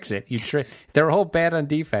you fix it. They're all bad on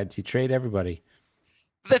defense. You trade everybody.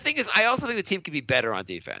 The thing is, I also think the team can be better on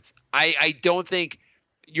defense. I don't think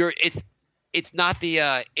it's not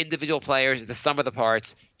the individual players, it's the sum of the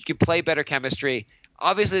parts. You can play better chemistry.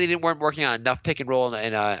 Obviously, they weren't working on enough pick and roll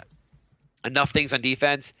and enough things on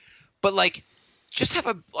defense. But just have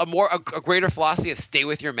a greater philosophy of stay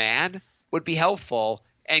with your man would be helpful,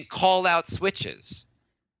 and call out switches.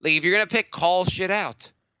 If you're gonna pick, call shit out.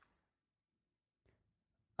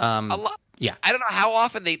 A lot. Yeah. I don't know how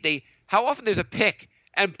often how often there's a pick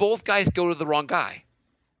and both guys go to the wrong guy.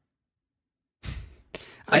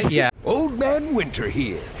 Yeah. Old Man Winter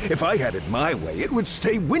here. If I had it my way, it would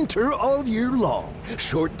stay winter all year long.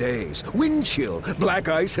 Short days, wind chill, black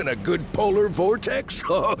ice, and a good polar vortex.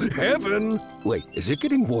 Oh, heaven. Wait, is it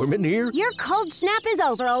getting warm in here? Your cold snap is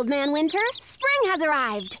over, Old Man Winter. Spring has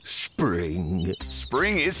arrived. Spring.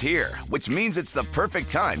 Spring is here, which means it's the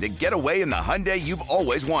perfect time to get away in the Hyundai you've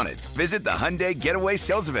always wanted. Visit the Hyundai Getaway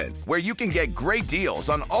Sales Event, where you can get great deals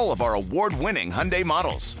on all of our award-winning Hyundai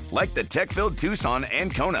models, like the tech-filled Tucson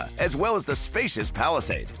and Kona, as well as the spacious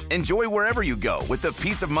Palisade. Enjoy wherever you go with the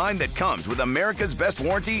peace of mind that comes with America's best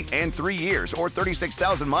warranty and 3 years or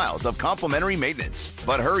 36,000 miles of complimentary maintenance.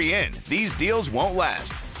 But hurry in, these deals won't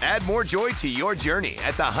last. Add more joy to your journey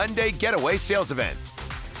at the Hyundai Getaway Sales Event.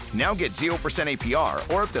 Now get 0%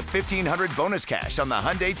 APR or up to $1,500 bonus cash on the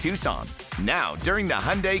Hyundai Tucson. Now, during the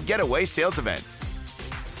Hyundai Getaway Sales Event.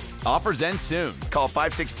 Offers end soon. Call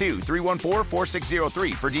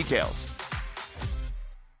 562-314-4603 for details.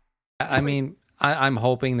 I mean, I'm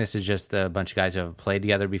hoping this is just a bunch of guys who have played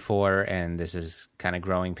together before, and this is kind of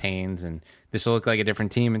growing pains, and this will look like a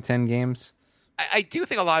different team in 10 games. I do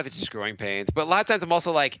think a lot of it's just growing pains, but a lot of times I'm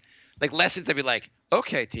also like lessons. I'd be like,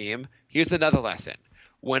 okay, team, here's another lesson.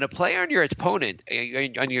 When a player on your opponent,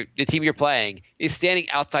 on the team you're playing, is standing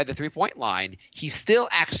outside the 3-point line, he's still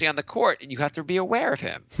actually on the court, and you have to be aware of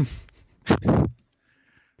him.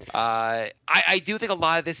 I do think a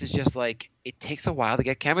lot of this is just it takes a while to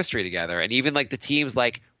get chemistry together. And even the teams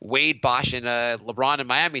like Wade, Bosch, and LeBron in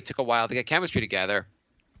Miami took a while to get chemistry together.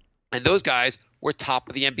 And those guys were top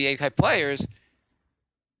of the NBA type players.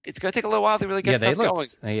 It's going to take a little while to really get stuff going.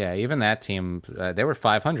 Yeah, even that team, they were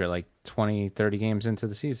 500, 20, 30 games into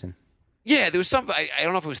the season. Yeah, there was some, I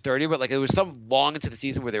don't know if it was 30, but it was some long into the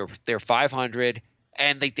season where they were 500.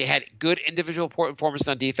 And they had good individual performances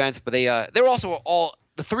on defense, but they were also all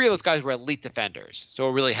 – the three of those guys were elite defenders, so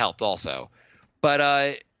it really helped also.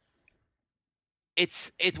 But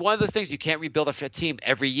it's one of those things you can't rebuild a team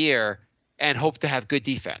every year and hope to have good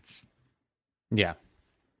defense. Yeah.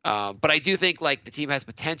 But I do think the team has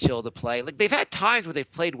potential to play. They've had times where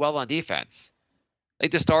they've played well on defense.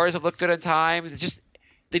 The stars have looked good at times. It's just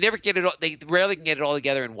they never get it. They rarely can get it all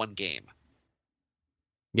together in one game.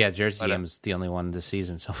 Yeah, Jersey Game's the only one this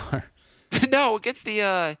season so far. No, against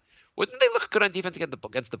the wouldn't they look good on defense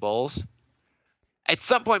against the Bulls? At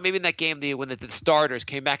some point, maybe in that game, when the starters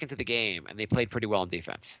came back into the game and they played pretty well on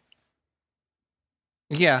defense.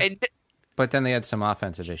 Yeah, but then they had some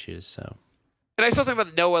offensive issues. So, and I saw something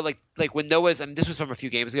about Noah, like when Noah's, and this was from a few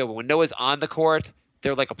games ago, but when Noah's on the court,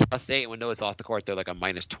 they're like a +8, and when Noah's off the court, they're like a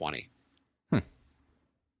 -20.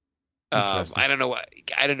 I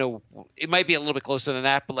don't know. It might be a little bit closer than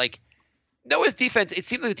that, but like Noah's defense, it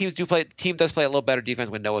seems like the team does play a little better defense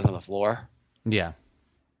when Noah's on the floor. Yeah.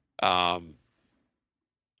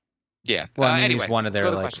 Yeah. Well, I mean, anyway, he's one of their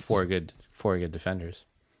like questions. four good defenders.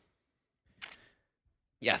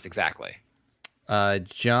 Yes, exactly.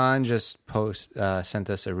 John just sent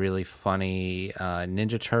us a really funny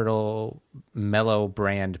Ninja Turtle Mellow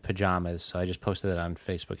brand pajamas. So I just posted it on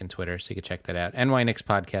Facebook and Twitter, so you can check that out. NY Knicks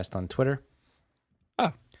Podcast on Twitter.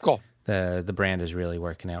 Oh, cool. The brand is really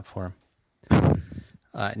working out for him.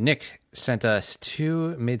 Nick sent us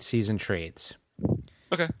 2 mid-season trades.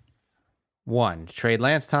 Okay. 1, trade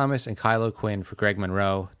Lance Thomas and Kylo Quinn for Greg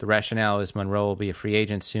Monroe. The rationale is Monroe will be a free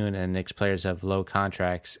agent soon, and Knicks players have low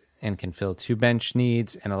contracts and can fill 2 bench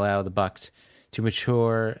needs and allow the Bucks to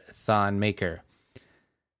mature Thon Maker.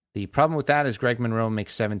 The problem with that is Greg Monroe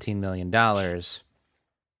makes $17 million,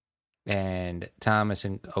 and Thomas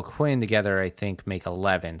and O'Quinn together, I think, make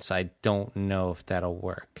 11. So I don't know if that'll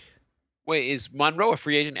work. Wait, is Monroe a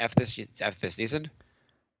free agent after this season?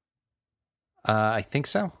 I think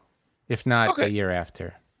so. If not, Okay. a year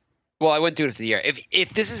after. Well, I wouldn't do it for the year.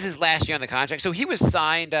 If this is his last year on the contract, so he was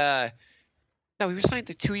signed. No, he was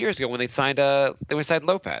signed 2 years ago when they signed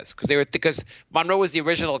Lopez because Monroe was the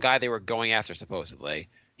original guy they were going after supposedly.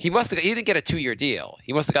 He didn't get a 2-year deal.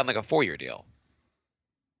 He must have gotten like a 4-year deal.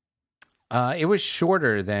 It was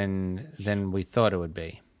shorter than we thought it would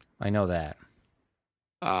be. I know that.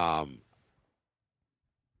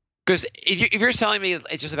 Because if you're telling me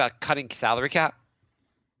it's just about cutting salary cap,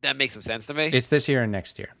 that makes some sense to me. It's this year and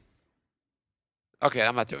next year. Okay,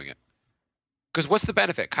 I'm not doing it. Because what's the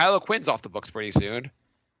benefit? Kylo Quinn's off the books pretty soon,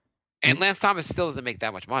 and Lance Thomas still doesn't make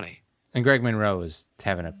that much money. And Greg Monroe is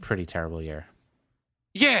having a pretty terrible year.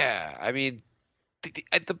 Yeah, I mean,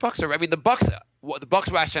 the Bucks are. I mean, the Bucks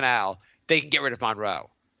rationale, they can get rid of Monroe.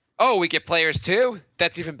 Oh, we get players too?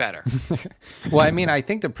 That's even better. Well, I mean, I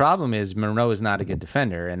think the problem is Monroe is not a good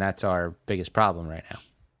defender, and that's our biggest problem right now.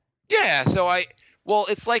 Yeah, well,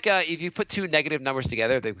 it's like if you put 2 negative numbers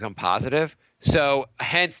together, they become positive. So,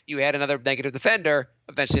 hence, you add another negative defender,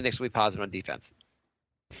 eventually the Knicks will be positive on defense.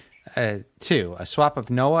 2, a swap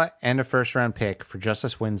of Noah and a first-round pick for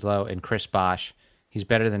Justice Winslow and Chris Bosh. He's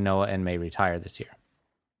better than Noah and may retire this year.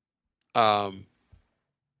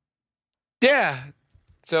 Yeah.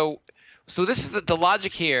 So this is the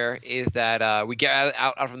logic here is that we get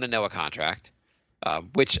out from the Noah contract,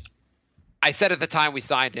 which I said at the time we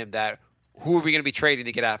signed him that who are we going to be trading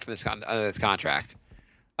to get out from this contract?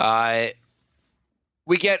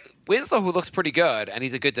 We get Winslow, who looks pretty good, and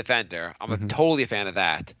he's a good defender. I'm totally a fan of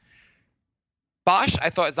that. Bosh, I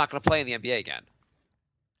thought, is not going to play in the NBA again.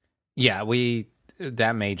 Yeah,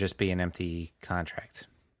 that may just be an empty contract.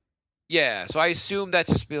 Yeah, so I assume that's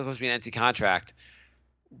just supposed to be an empty contract.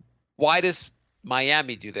 Why does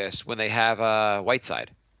Miami do this when they have Whiteside?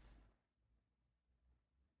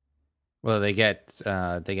 Well, they get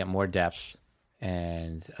more depth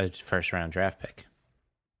and a first-round draft pick.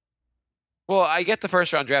 Well, I get the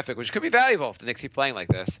first-round draft pick, which could be valuable if the Knicks keep playing like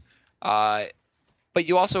this. But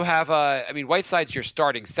you also have, Whiteside's your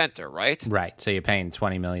starting center, right? Right. So you're paying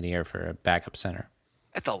 $20 million a year for a backup center.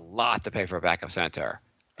 That's a lot to pay for a backup center.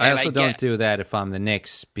 I also don't do that if I'm the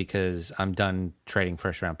Knicks because I'm done trading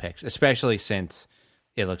first-round picks, especially since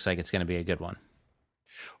it looks like it's going to be a good one.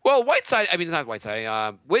 Well, not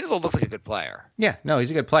Whiteside. Winslow looks like a good player. Yeah, no,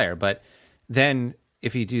 he's a good player. But then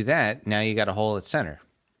if you do that, now you got a hole at center.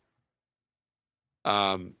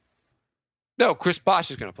 No, Chris Bosh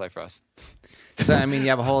is going to play for us. So, I mean, you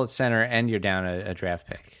have a hole at center and you're down a draft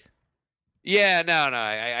pick. Yeah, no.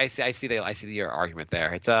 I see your argument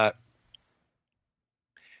there. It's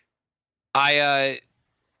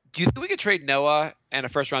do you think we could trade Noah and a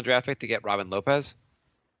first-round draft pick to get Robin Lopez?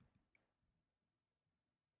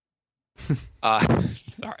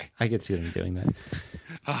 Sorry. I could see them doing that.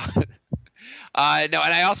 No, and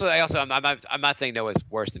I also I'm not saying Noah's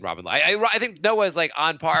worse than Robin. I think Noah's like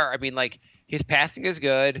on par. I mean, like his passing is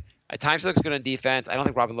good. At times he looks good on defense. I don't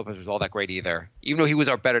think Robin Lopez was all that great either, even though he was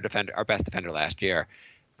our best defender last year.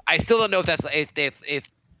 I still don't know if that's if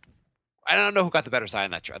I don't know who got the better side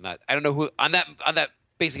on that. I don't know who on that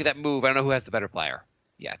basically that move. I don't know who has the better player.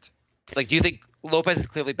 yet. Like, do you think Lopez is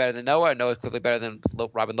clearly better than Noah, and Noah is clearly better than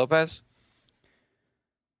Robin Lopez?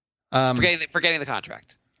 Forgetting the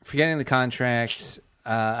contract. Forgetting the contract,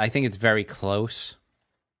 I think it's very close.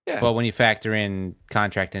 Yeah. But when you factor in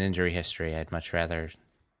contract and injury history, I'd much rather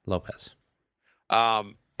Lopez.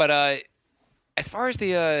 But as far as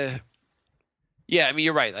the yeah, I mean,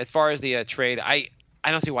 you're right. As far as the trade, I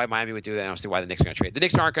don't see why Miami would do that. I don't see why the Knicks are going to trade. The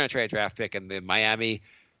Knicks aren't going to trade a draft pick, and the Miami.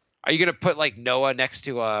 Are you going to put like Noah next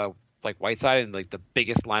to like Whiteside in like the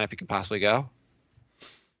biggest lineup you can possibly go?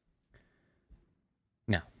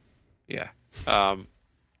 No. Yeah. But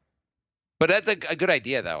that's a good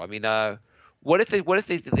idea, though. I mean, what if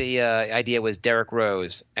the idea was Derrick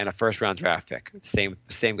Rose and a first round draft pick, same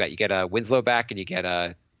guy? You get Winslow back, and you get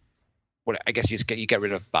what I guess you get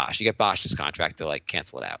rid of Bosch. You get Bosch's contract to like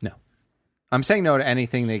cancel it out. No, I'm saying no to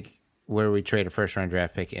anything where we trade a first round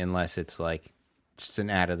draft pick unless it's like just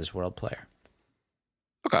an out of this world player.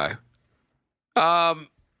 Okay.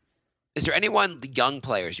 Is there anyone young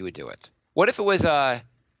players you would do it? What if it was to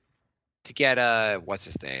get what's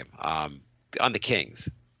his name on the Kings?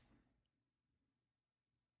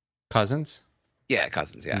 Cousins? Yeah,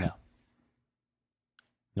 Cousins. Yeah. No.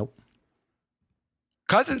 Nope.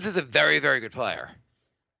 Cousins is a very, very good player.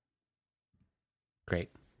 Great.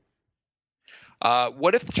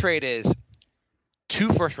 What if the trade is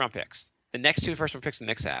 2 first-round picks, the next 2 first-round picks the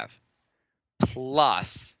Knicks have,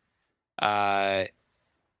 plus, I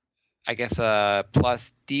guess,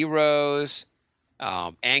 plus D Rose,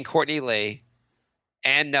 and Courtney Lee,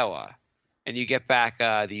 and Noah, and you get back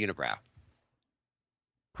the unibrow?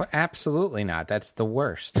 Well, absolutely not. That's the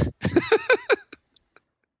worst.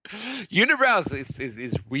 Unibrow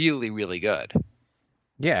is really, really good.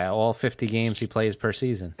 Yeah, all 50 games he plays per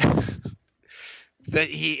season. That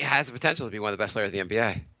he has the potential to be one of the best players in the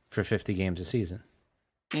NBA. For 50 games a season.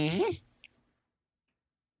 Mm-hmm.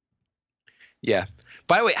 Yeah.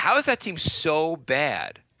 By the way, how is that team so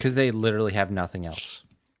bad? Because they literally have nothing else.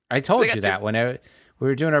 I told you that when we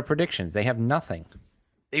were doing our predictions. They have nothing.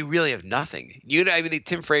 They really have nothing. I mean,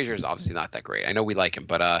 Tim Frazier is obviously not that great. I know we like him,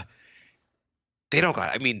 but they don't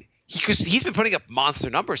got. I mean, he's been putting up monster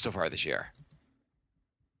numbers so far this year.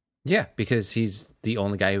 Yeah, because he's the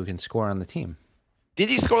only guy who can score on the team. Did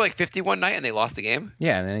he score like 50 one night and they lost the game?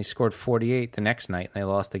 Yeah, and then he scored 48 the next night and they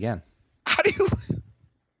lost again. How do you?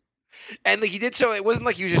 And like he did so, it wasn't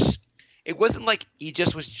like it wasn't like he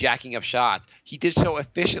just was jacking up shots. He did so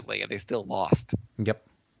efficiently, and they still lost. Yep.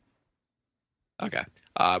 Okay.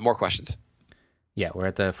 More questions. Yeah, we're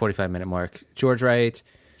at the 45-minute mark. George writes,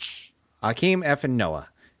 Akeem effing Noah.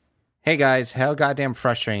 Hey guys, how goddamn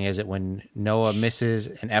frustrating is it when Noah misses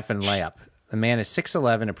an effing layup? The man is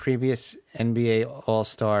 6'11", a previous NBA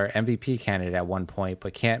All-Star MVP candidate at one point,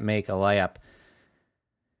 but can't make a layup.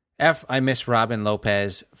 I miss Robin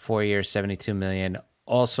Lopez, 4 years, $72 million.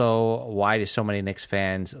 Also, why do so many Knicks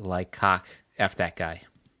fans like Cock? F that guy.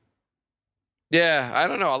 Yeah, I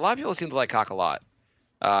don't know. A lot of people seem to like Cock a lot.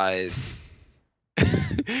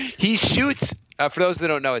 He shoots. For those that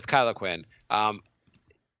don't know, it's Kylo Quinn.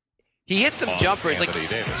 He hits some jumpers.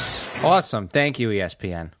 Davis. Awesome. Thank you,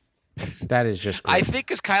 ESPN. That is just great. I think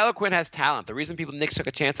because Kylo Quinn has talent. The reason Knicks took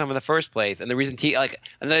a chance on him in the first place, and the reason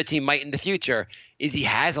another team might in the future, is he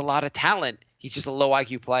has a lot of talent. He's just a low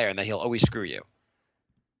IQ player, and that he'll always screw you.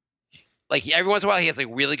 Like every once in a while, he has like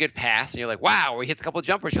really good pass, and you're like, wow. Or he hits a couple of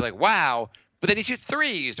jumpers, you're like, wow. But then he shoots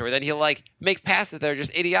threes, or then he'll like make passes that are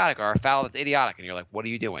just idiotic, or a foul that's idiotic, and you're like, what are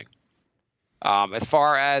you doing? As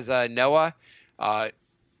far as Noah, for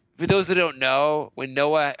those that don't know, when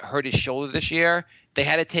Noah hurt his shoulder this year, they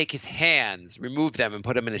had to take his hands, remove them, and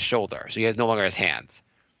put them in his shoulder, so he no longer has hands.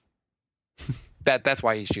 That's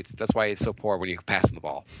why he shoots. That's why he's so poor when you pass him the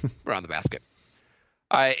ball around the basket.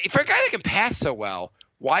 For a guy that can pass so well,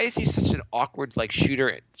 why is he such an awkward like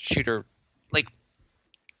shooter? Like,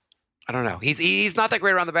 I don't know. He's not that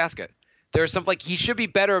great around the basket. There's some like he should be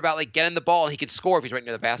better about like getting the ball and he could score if he's right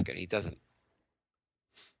near the basket. He doesn't.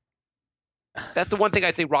 That's the one thing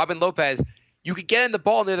I say. Robin Lopez, you could get in the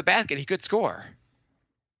ball near the basket, he could score.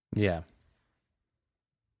 Yeah.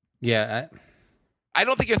 Yeah. I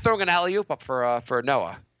don't think you're throwing an alley-oop up for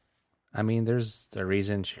Noah. I mean, there's a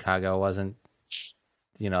reason Chicago wasn't,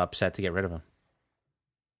 upset to get rid of him.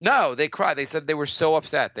 No, they cried. They said they were so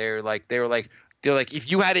upset. They're like,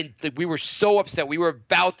 if you hadn't, like, we were so upset. We were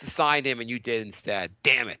about to sign him, and you did instead.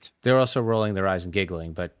 Damn it. They're also rolling their eyes and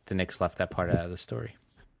giggling, but the Knicks left that part out of the story.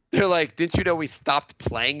 They're like, didn't you know we stopped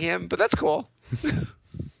playing him? But that's cool.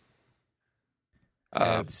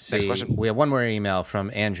 Let's see. Next question. We have one more email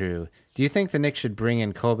from Andrew. Do you think the Knicks should bring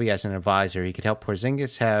in Kobe as an advisor? He could help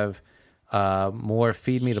Porzingis have more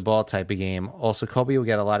feed me the ball type of game. Also, Kobe will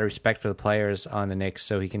get a lot of respect for the players on the Knicks,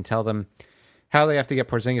 so he can tell them how they have to get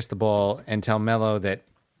Porzingis the ball and tell Melo that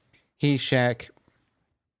he's Shaq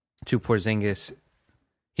to Porzingis.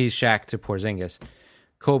 He's Shaq to Porzingis.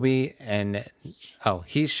 Kobe and... Oh,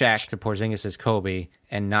 he's Shaq to Porzingis as Kobe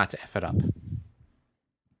and not to F it up.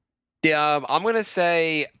 Yeah, I'm going to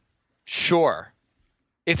say sure.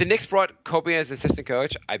 If the Knicks brought Kobe as assistant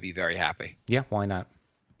coach, I'd be very happy. Yeah, why not?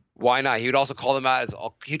 Why not? He would also call them out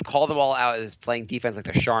he'd call them all out as playing defense like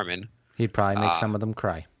they're Charmin. He'd probably make some of them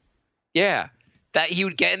cry. Yeah. That he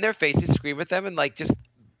would get in their faces, scream at them, and like just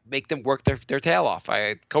make them work their tail off.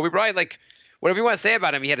 Kobe Bryant, like whatever you want to say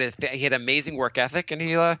about him, he had amazing work ethic and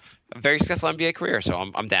he a very successful NBA career. So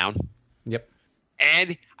I'm down. Yep.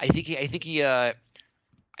 And I think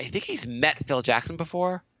he's met Phil Jackson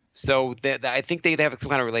before, so I think they have some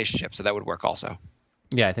kind of relationship. So that would work also.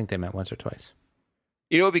 Yeah, I think they met once or twice.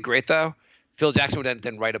 You know what would be great though? Phil Jackson would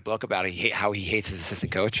then write a book about how he hates his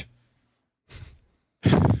assistant coach.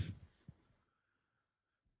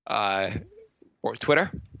 Or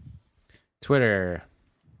Twitter.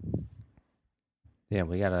 Yeah,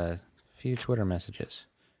 we got a few Twitter messages.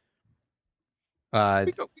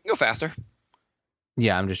 We can go faster.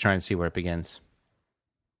 Yeah, I'm just trying to see where it begins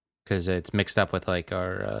because it's mixed up with like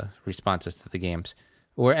our responses to the games.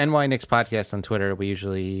 We're NY Knicks Podcast on Twitter. We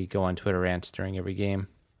usually go on Twitter rants during every game.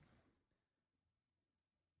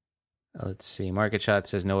 Let's see. Market Shot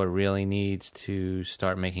says Noah really needs to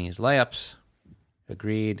start making his layups.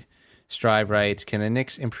 Agreed. Strive writes, can the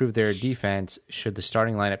Knicks improve their defense? Should the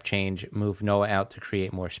starting lineup change, move Noah out to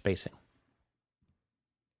create more spacing?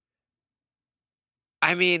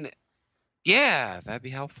 I mean, yeah, that'd be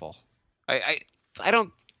helpful. I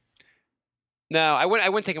don't. No, I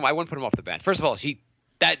wouldn't take him. I wouldn't put him off the bench. First of all,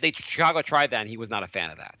 Chicago tried that, and he was not a fan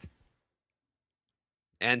of that.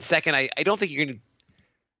 And second, I don't think you're gonna.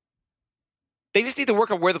 They just need to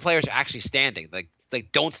work on where the players are actually standing. Like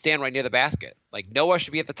don't stand right near the basket. Like Noah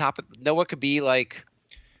should be at the top. Noah could be like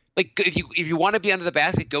if you want to be under the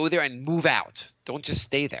basket, go there and move out. Don't just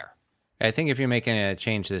stay there. I think if you're making a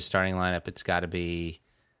change to the starting lineup, it's got to be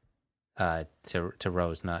to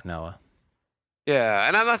Rose, not Noah. Yeah,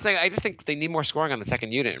 and I'm not saying. I just think they need more scoring on the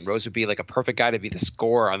second unit, and Rose would be like a perfect guy to be the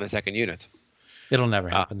scorer on the second unit. It'll never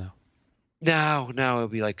happen though. No, it'll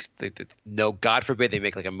be like no. God forbid they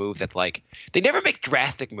make like a move that's like they never make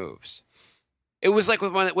drastic moves. It was like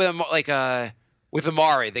with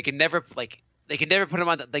Amari, they can never put him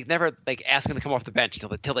on. They never like ask him to come off the bench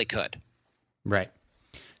until they could. Right.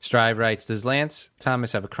 Strive writes, does Lance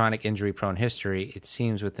Thomas have a chronic injury-prone history? It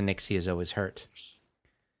seems with the Knicks he is always hurt.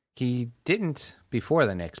 He didn't before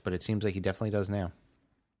the Knicks, but it seems like he definitely does now.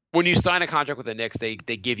 When you sign a contract with the Knicks, they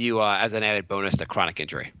give you as an added bonus a chronic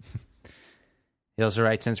injury. He also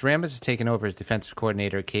writes, since Rambis has taken over as defensive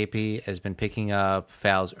coordinator, KP has been picking up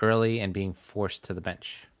fouls early and being forced to the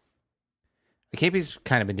bench. KP's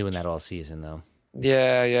kind of been doing that all season, though.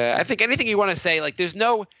 Yeah. I think anything you want to say, like, there's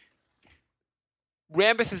no...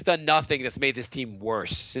 Rambis has done nothing that's made this team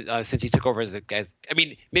worse since he took over as a guy. I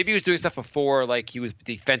mean, maybe he was doing stuff before, like, he was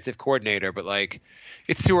defensive coordinator, but, like,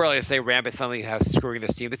 it's too early to say Rambis suddenly has screwing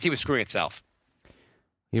this team. The team is screwing itself.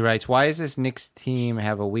 He writes, why does this Knicks team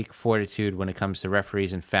have a weak fortitude when it comes to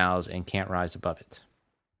referees and fouls and can't rise above it?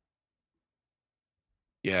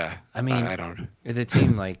 Yeah. I mean, I don't. The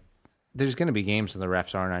team, like, there's going to be games when the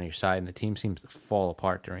refs aren't on your side, and the team seems to fall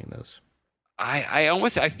apart during those.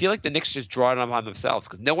 I feel like the Knicks just draw them on themselves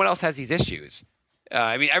because no one else has these issues.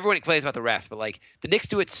 I mean, everyone complains about the refs, but, like, the Knicks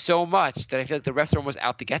do it so much that I feel like the refs are almost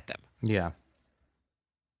out to get them. Yeah.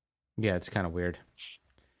 Yeah, it's kind of weird.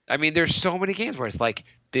 I mean, there's so many games where it's like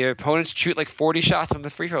their opponents shoot like 40 shots on the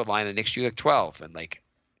free throw line and Knicks shoot like 12. And like,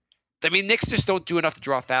 I mean, Knicks just don't do enough to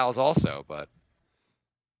draw fouls also, but.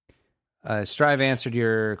 Strive answered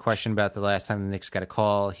your question about the last time the Knicks got a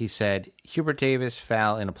call. He said, Hubert Davis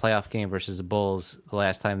foul in a playoff game versus the Bulls. The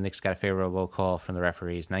last time the Knicks got a favorable call from the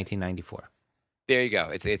referees, 1994. There you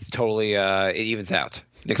go. It's totally, it evens out.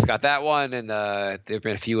 Knicks got that one, and there have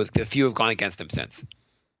been a few have gone against them since.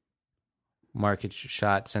 Market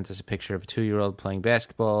Shot sent us a picture of a 2-year-old playing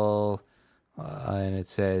basketball, and it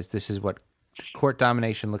says, this is what court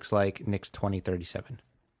domination looks like, Knicks 2037.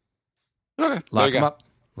 Okay. Lock him up.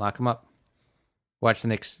 Lock him up. Watch the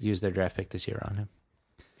Knicks use their draft pick this year on him.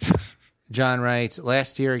 John writes,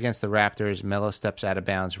 last year against the Raptors, Melo steps out of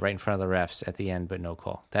bounds right in front of the refs at the end, but no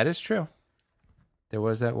call. That is true. There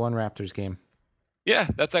was that one Raptors game. Yeah,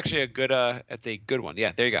 that's actually a good one.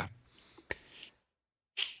 Yeah, there you go.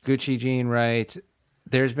 Gucci Jean writes,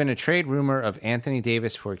 there's been a trade rumor of Anthony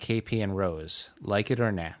Davis for KP and Rose. Like it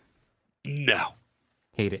or nah? No.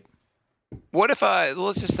 Hate it. What if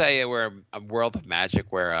let's just say we're a world of magic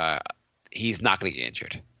where he's not going to get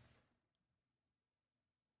injured.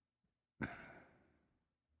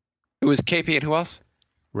 It was KP and who else?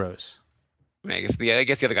 Rose. I mean, I guess the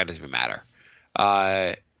other guy doesn't even matter.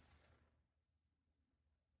 I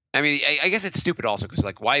mean, I guess it's stupid also because,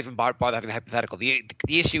 like, why even bother having the hypothetical? The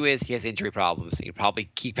issue is he has injury problems. He'll probably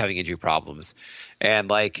keep having injury problems. And,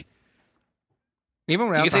 like... Even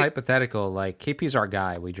without the hypothetical, like, KP's our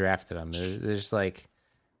guy. We drafted him. There's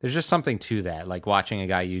just something to that, like watching a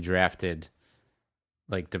guy you drafted,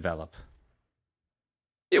 like, develop.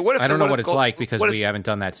 Yeah, what if I don't know what it's like because we haven't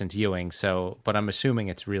done that since Ewing, but I'm assuming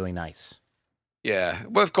it's really nice. Yeah.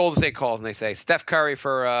 What if Golden State calls and they say, Steph Curry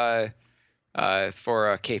for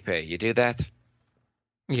KP? You do that?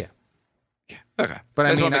 Yeah. Okay. But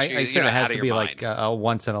I mean, I said it has to be like a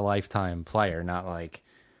once-in-a-lifetime player, not like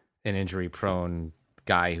an injury-prone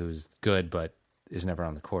guy who's good but is never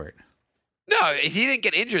on the court. No, if he didn't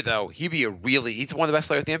get injured, though, he's one of the best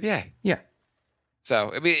players in the NBA. Yeah.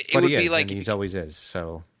 So, I mean, it would be like... He's always is,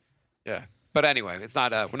 so... Yeah. But anyway, it's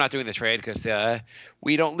not. We're not doing the trade because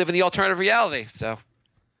we don't live in the alternative reality, so...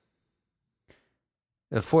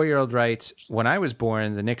 The 4-year-old writes, when I was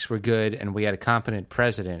born, the Knicks were good and we had a competent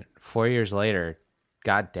president. 4 years later,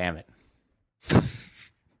 God damn it.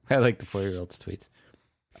 I like the 4-year-old's tweets.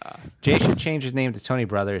 Jay should change his name to Tony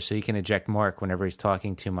Brothers so he can eject Mark whenever he's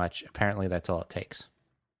talking too much. Apparently, that's all it takes.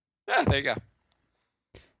 Yeah, there you go.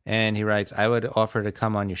 And he writes, I would offer to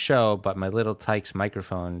come on your show, but my little Tykes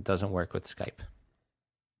microphone doesn't work with Skype.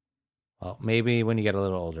 Well, maybe when you get a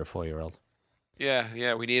little older, 4-year-old.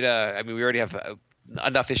 Yeah, we need I mean, we already have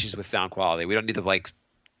enough issues with sound quality. We don't need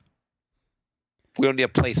we don't need a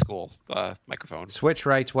play school microphone. Switch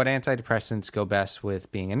writes, what antidepressants go best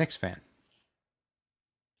with being a Knicks fan?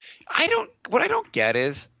 What I don't get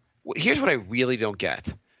is, here's what I really don't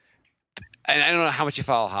get. And I don't know how much you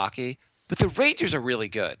follow hockey, but the Rangers are really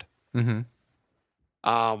good. Mm-hmm.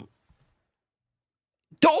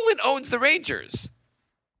 Dolan owns the Rangers.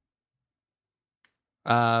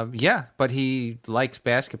 Yeah, but he likes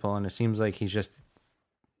basketball, and it seems like he just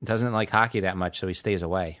doesn't like hockey that much, so he stays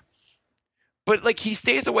away. But, like, he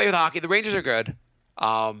stays away with hockey. The Rangers are good.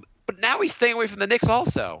 But now he's staying away from the Knicks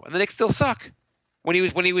also, and the Knicks still suck. When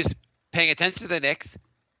he was paying attention to the Knicks,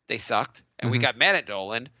 they sucked, and we got mad at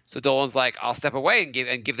Dolan. So Dolan's like, I'll step away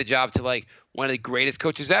and give the job to, like, one of the greatest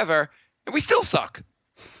coaches ever, and we still suck.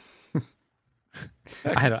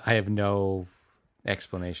 I have no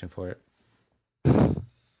explanation for it.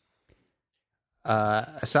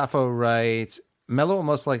 Asafo writes, Melo will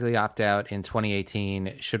most likely opt out in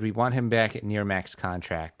 2018. Should we want him back at near max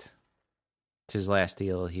contract? It's his last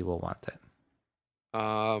deal. He will want that.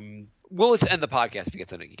 Well, let's end the podcast if he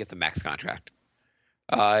gets the max contract.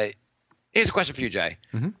 Here's a question for you, Jay.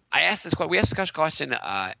 Mm-hmm. We asked this question.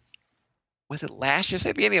 Was it last year? Say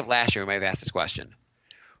the beginning of last year, we might have asked this question.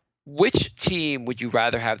 Which team would you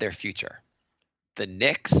rather have their future? The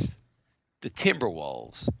Knicks, the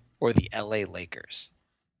Timberwolves, or the LA Lakers?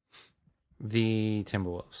 The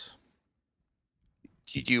Timberwolves.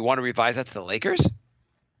 Do you want to revise that to the Lakers?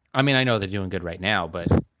 I mean, I know they're doing good right now, but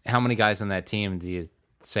how many guys on that team do you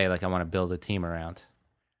say, like, I want to build a team around?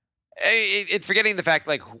 Forgetting the fact,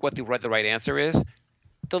 like, what the right answer is,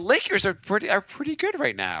 the Lakers are pretty good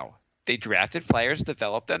right now. They drafted players,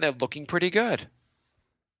 developed them, they're looking pretty good.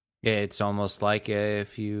 Yeah, it's almost like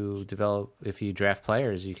if you draft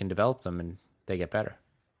players, you can develop them and they get better.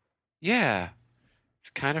 Yeah.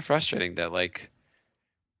 It's kind of frustrating that, like,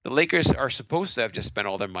 the Lakers are supposed to have just spent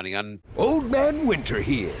all their money on... Old Man Winter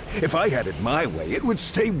here. If I had it my way, it would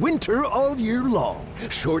stay winter all year long.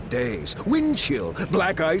 Short days, wind chill,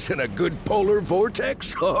 black ice, and a good polar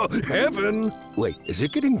vortex. Oh, heaven. Wait, is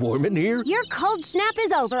it getting warm in here? Your cold snap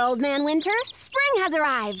is over, Old Man Winter. Spring has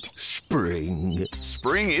arrived. Spring.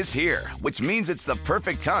 Spring is here, which means it's the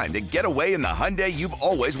perfect time to get away in the Hyundai you've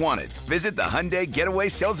always wanted. Visit the Hyundai Getaway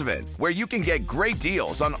Sales Event, where you can get great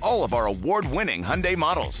deals on all of our award-winning Hyundai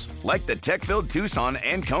models, like the tech-filled Tucson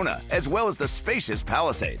and Kona, as well as the spacious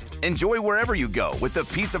Palisade. Enjoy wherever you go with the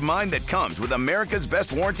peace of mind that comes with America's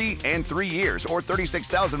best warranty and 3 years or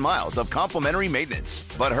 36,000 miles of complimentary maintenance.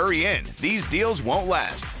 But hurry in, these deals won't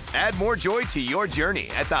last. Add more joy to your journey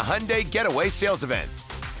at the Hyundai Getaway Sales Event.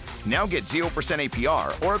 Now get 0% APR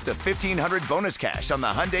or up to $1,500 bonus cash on the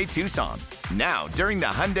Hyundai Tucson. Now, during the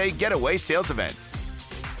Hyundai Getaway Sales Event.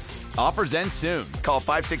 Offers end soon. Call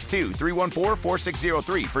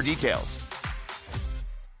 562-314-4603 for details.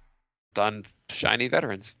 Done shiny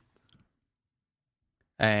veterans.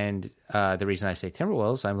 And the reason I say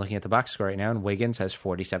Timberwolves, I'm looking at the box score right now, and Wiggins has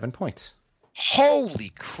 47 points. Holy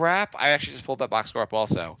crap. I actually just pulled that box score up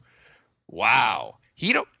also. Wow.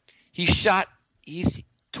 He's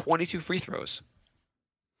 22 free throws.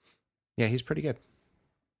 Yeah, he's pretty good.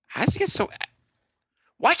 How does he get so?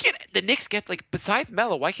 Why can't the Knicks get besides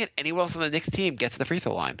Melo? Why can't anyone else on the Knicks team get to the free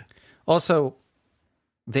throw line? Also,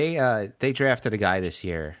 they drafted a guy this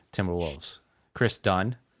year, Timberwolves, Chris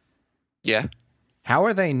Dunn. Yeah. How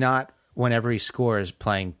are they not, whenever he scores,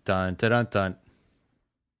 playing dun dun dun dun?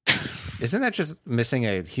 Isn't that just missing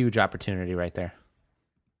a huge opportunity right there?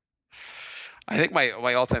 I think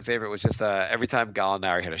my all-time favorite was just every time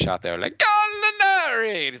Gallinari hit a shot there, like,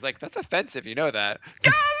 Gallinari! And he's like, that's offensive, you know that.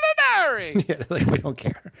 Gallinari! Yeah, we don't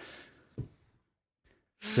care.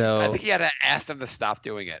 So I think he had to ask them to stop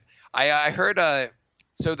doing it. I heard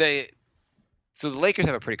so the Lakers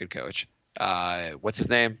have a pretty good coach. What's his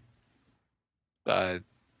name?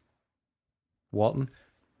 Walton?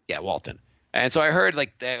 Yeah, Walton. And so I heard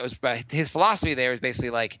that was his philosophy there was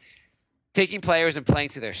basically taking players and playing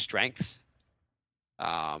to their strengths.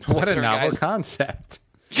 What a novel concept.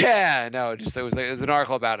 Yeah, no, just it was an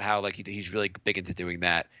article about how he's really big into doing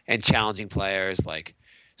that and challenging players,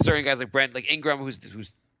 certain guys like Brent, Ingram, who's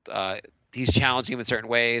he's challenging him in certain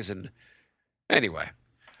ways. And anyway,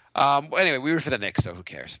 we were for the Knicks, so who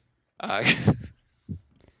cares?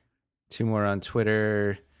 Two more on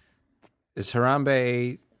Twitter. Is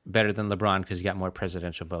Harambe better than LeBron because he got more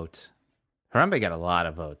presidential votes? Harambe got a lot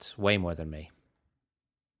of votes, way more than me.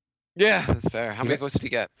 Yeah, that's fair. How many votes did he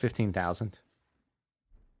get? 15,000.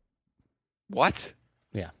 What?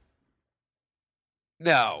 Yeah.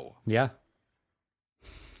 No. Yeah.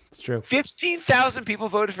 It's true. 15,000 people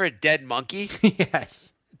voted for a dead monkey?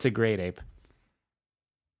 Yes. It's a great ape.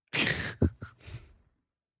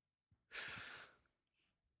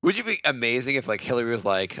 Would you be amazing if Hillary was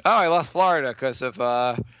like, oh, I left Florida because of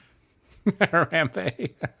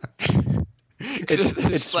Harambe.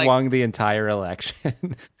 It swung the entire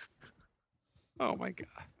election. Oh my God.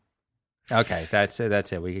 Okay, that's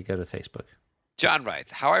it. We could go to Facebook. John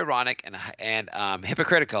writes, how ironic and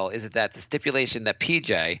hypocritical is it that the stipulation that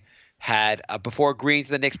PJ had before agreeing to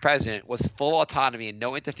the Knicks president was full autonomy and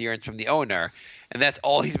no interference from the owner, and that's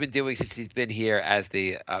all he's been doing since he's been here as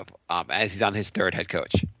he's on his third head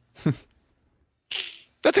coach.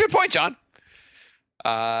 That's a good point, John.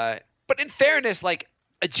 But in fairness, a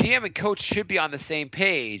GM and coach should be on the same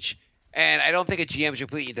page, and I don't think a GM should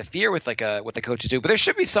completely interfere with what the coaches do. But there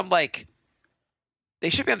should be some they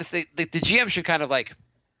should be on this. The GM should kind of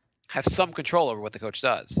have some control over what the coach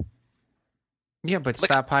does. Yeah, but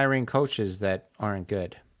stop hiring coaches that aren't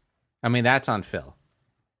good. I mean, that's on Phil.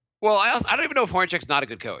 Well, I don't even know if Hornacek's not a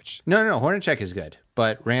good coach. No, Hornacek is good,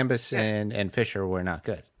 but Rambis and Fisher were not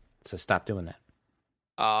good. So stop doing that.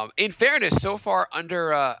 In fairness, so far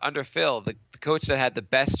under Phil, the coach that had the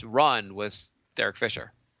best run was Derek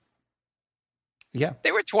Fisher. Yeah,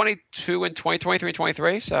 they were 22 and 23 and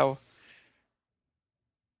 23. So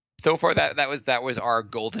far that was our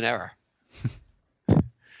golden era.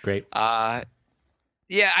 Great. Yeah,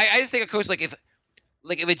 I just think a coach if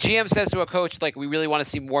a GM says to a coach we really want to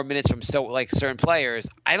see more minutes from certain players,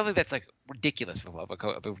 I don't think that's ridiculous if a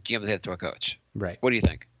GM says to a coach. Right. What do you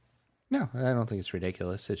think? No, I don't think it's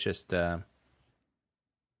ridiculous. It's just and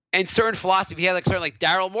certain philosophy. If you had certain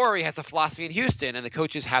Daryl Morey has a philosophy in Houston, and the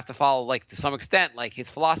coaches have to follow to some extent his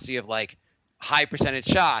philosophy of high percentage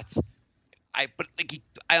shots. I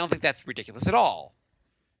don't think that's ridiculous at all.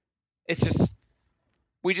 It's just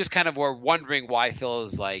we just kind of were wondering why Phil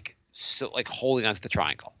is holding onto the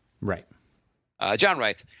triangle. Right. John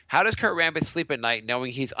writes, how does Kurt Rambis sleep at night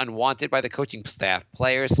knowing he's unwanted by the coaching staff,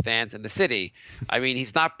 players, fans, and the city? I mean,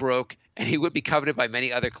 he's not broke, and he would be coveted by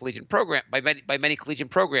many other collegiate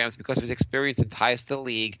programs because of his experience and ties to the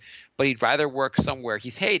league, but he'd rather work somewhere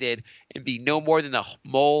he's hated and be no more than a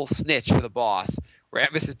mole snitch for the boss.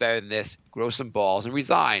 Rambis is better than this. Grow some balls and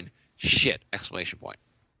resign. Shit! !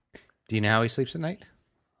 Do you know how he sleeps at night?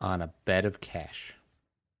 On a bed of cash.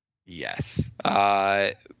 Yes.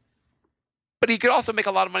 But he could also make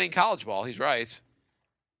a lot of money in college ball. He's right.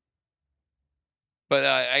 But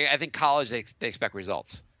I think college, they expect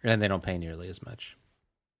results. And they don't pay nearly as much.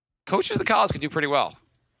 Coaches in college can do pretty well.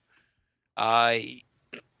 I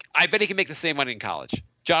bet he can make the same money in college.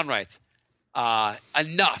 John writes,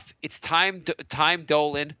 enough. It's time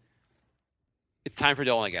Dolan. It's time for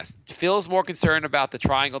Dolan, I guess. Phil's more concerned about the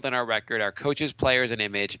triangle than our record, our coaches, players, and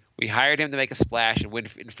image. We hired him to make a splash and win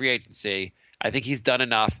in free agency. I think he's done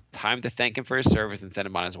enough. Time to thank him for his service and send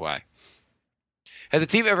him on his way. Has the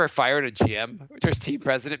team ever fired a GM or his team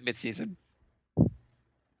president midseason?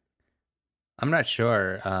 I'm not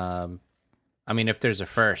sure. I mean, if there's a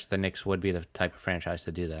first, the Knicks would be the type of franchise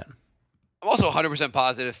to do that. I'm also 100%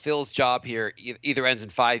 positive Phil's job here either ends in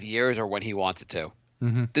 5 years or when he wants it to.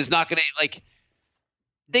 Mm-hmm. There's not going to, like,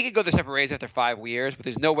 they could go their separate ways after 5 years, but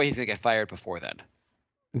there's no way he's going to get fired before then.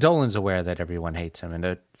 Dolan's aware that everyone hates him, and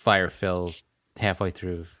to fire Phil halfway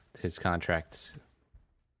through his contract,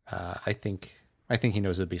 I think he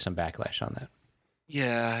knows there'll be some backlash on that.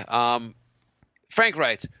 Yeah. Frank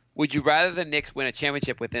writes, would you rather the Knicks win a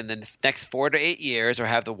championship within the next 4 to 8 years or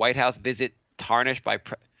have the White House visit tarnished by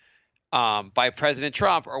President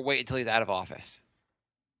Trump or wait until he's out of office?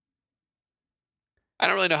 I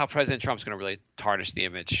don't really know how President Trump's going to really tarnish the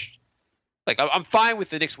image. Like, I'm fine with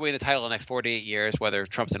the Knicks winning the title in the next 4 to 8 years, whether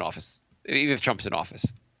Trump's in office, even if Trump's in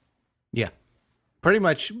office. Yeah. Pretty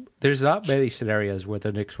much, there's not many scenarios where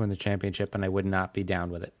the Knicks win the championship, and I would not be down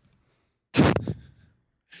with it.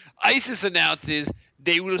 ISIS announces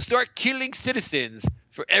they will start killing citizens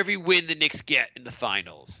for every win the Knicks get in the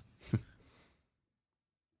finals.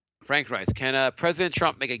 Frank writes, can President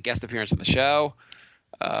Trump make a guest appearance on the show?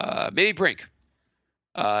 Maybe Brink.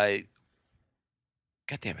 God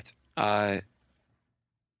damn it.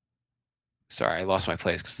 Sorry, I lost my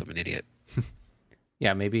place because I'm an idiot.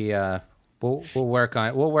 Yeah, maybe we'll work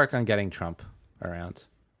on getting Trump around.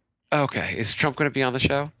 Okay, is Trump going to be on the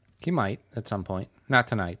show? He might at some point. Not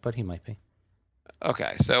tonight, but he might be.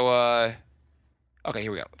 Okay, so okay,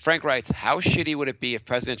 here we go. Frank writes, how shitty would it be if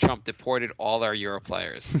President Trump deported all our Euro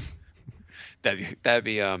players? that'd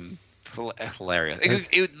be hilarious.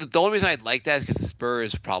 The only reason I'd like that is because the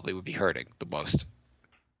Spurs probably would be hurting the most.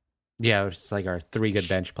 Yeah, it's like our 3 good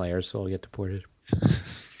bench players will get deported.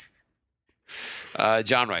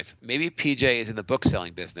 John writes, maybe PJ is in the book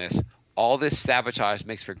selling business. All this sabotage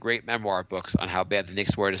makes for great memoir books on how bad the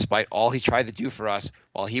Knicks were despite all he tried to do for us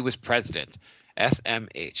while he was president.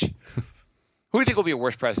 SMH. Who do you think will be a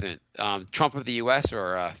worse president? Trump of the U.S.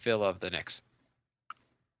 or Phil of the Knicks?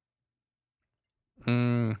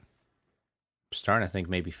 Starting to think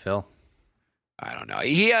maybe Phil. I don't know.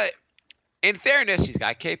 He, in fairness, he's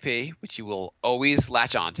got KP, which you will always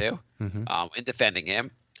latch onto in defending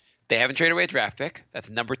him. They haven't traded away a draft pick. That's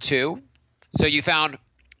number 2. So you found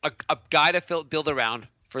a guy to build around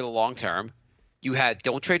for the long term. You had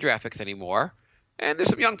don't trade draft picks anymore, and there's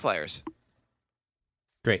some young players.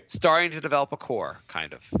 Great. Starting to develop a core,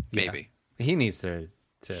 kind of, maybe. Yeah. He needs to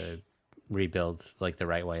rebuild like the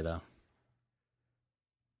right way, though.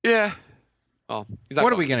 Yeah. Well,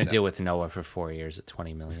 what are we going to do with Noah for 4 years at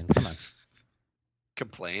 $20 million? Come on.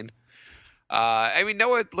 Complain. I mean,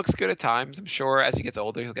 Noah looks good at times. I'm sure as he gets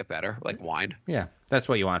older, he'll get better, like wine. Yeah, that's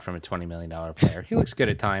what you want from a $20 million player. He looks good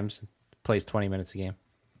at times. Plays 20 minutes a game.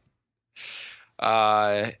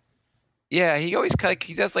 Yeah, he always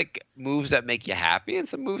he does like moves that make you happy and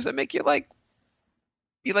some moves that make you like,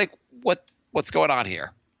 what's going on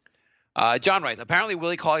here? John writes, apparently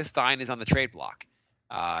Willie Cauley-Stein is on the trade block.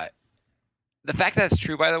 The fact that it's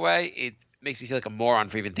true, by the way, it makes me feel like a moron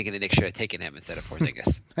for even thinking the Knicks should have taken him instead of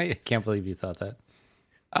Porzingis. I can't believe you thought that.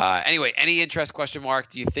 Anyway, any interest, question mark,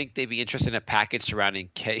 do you think they'd be interested in a package surrounding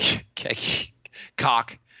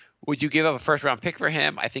Cock? Would you give up a first-round pick for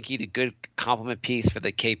him? I think he'd a good compliment piece for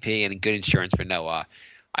the KP and good insurance for Noah.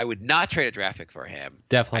 I would not trade a draft pick for him.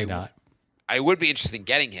 Definitely not. I would be interested in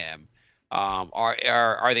getting him. Are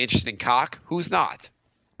they interested in Cock? Who's not?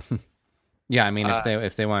 Yeah, I mean,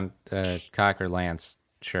 if they want Cock or Lance,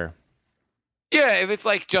 sure. Yeah, if it's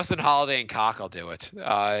like Justin Holiday and Cock, I'll do it.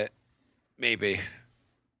 Maybe.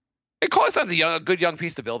 And Cauley-Stein's a good young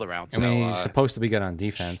piece to build around. So, I mean, he's supposed to be good on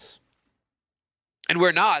defense. And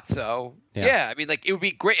we're not, so yeah. I mean, like it would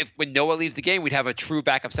be great if when Noah leaves the game, we'd have a true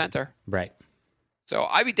backup center. Right. So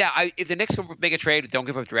I'd be down. If the Knicks can make a trade, don't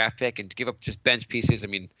give up a draft pick and give up just bench pieces. I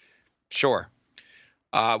mean, sure.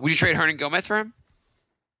 Would you trade Hernan Gomez for him?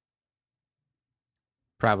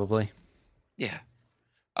 Probably. Yeah.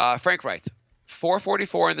 Frank writes,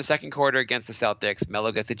 4:44 in the second quarter against the Celtics.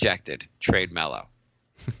 Melo gets ejected. Trade Melo.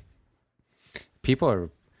 People are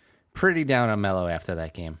pretty down on Melo after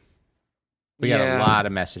that game. We got a lot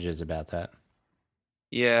of messages about that.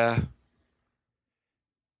 Yeah.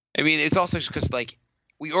 I mean, it's also just because, like,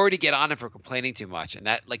 we already get on him for complaining too much, and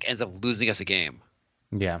that, like, ends up losing us a game.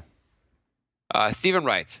 Yeah. Steven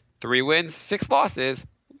writes, 3 wins, 6 losses,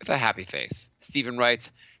 with a happy face. Steven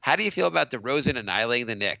writes, how do you feel about DeRozan annihilating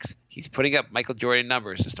the Knicks? He's putting up Michael Jordan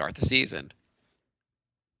numbers to start the season.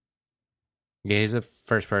 Yeah, he's the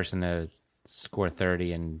first person to score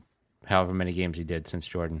 30 in however many games he did since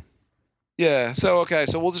Jordan. Yeah, so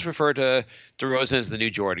we'll just refer to DeRozan as the new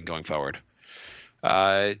Jordan going forward.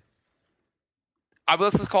 Let's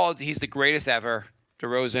call it he's the greatest ever.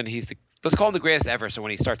 DeRozan, let's call him the greatest ever, so when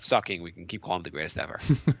he starts sucking, we can keep calling him the greatest ever.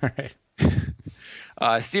 All right.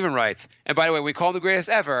 Steven writes, and by the way, we call him the greatest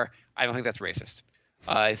ever. I don't think that's racist.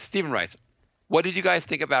 Steven writes, what did you guys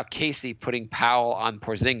think about Casey putting Powell on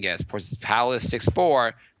Porzingis? Powell is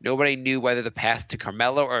 6'4". Nobody knew whether to pass to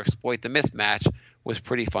Carmelo or exploit the mismatch. Was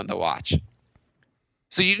pretty fun to watch.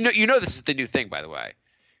 So you know this is the new thing, by the way.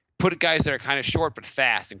 Put guys that are kind of short but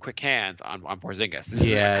fast and quick hands on Porzingis.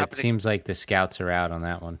 It seems like the scouts are out on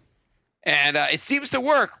that one. And it seems to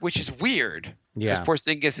work, which is weird. Yeah. Because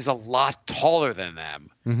Porzingis is a lot taller than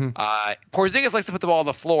them. Mm-hmm. Porzingis likes to put the ball on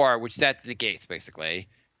the floor, which that negates, basically.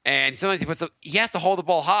 And sometimes he has to hold the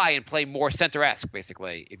ball high and play more center-esque,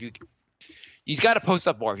 basically. He's got to post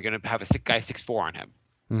up more if you're going to have a guy 6'4" on him.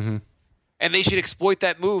 Mm-hmm. And they should exploit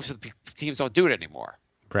that move so the teams don't do it anymore.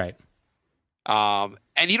 Right. And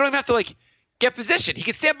you don't even have to get position. He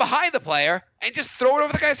can stand behind the player and just throw it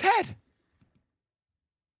over the guy's head.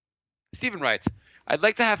 Steven writes, I'd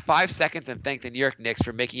like to have 5 seconds and thank the New York Knicks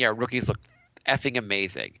for making our rookies look effing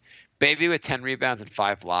amazing. Baby with 10 rebounds and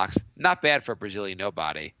 5 blocks. Not bad for a Brazilian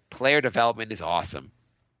nobody. Player development is awesome.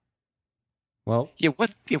 Well,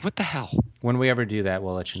 what the hell? When we ever do that,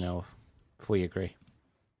 we'll let you know if we agree.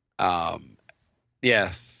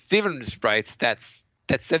 Steven writes that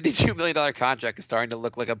 $72 million contract is starting to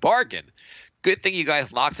look like a bargain. Good thing you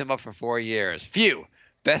guys locked him up for 4 years. Phew.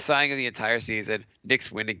 Best signing of the entire season.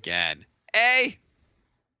 Knicks win again. Hey.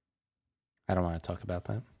 I don't want to talk about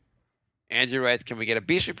that. Andrew writes, can we get a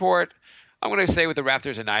beast report? I'm going to say with the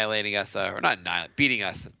Raptors annihilating us, or not beating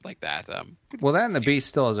us like that. Well, then the beast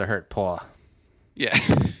still has a hurt paw. Yeah.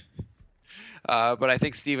 But I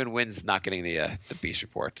think Steven wins not getting the beast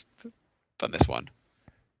report on this one.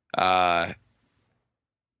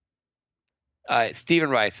 Steven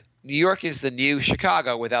writes, New York is the new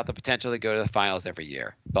Chicago without the potential to go to the finals every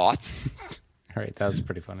year. Thoughts? All right, that was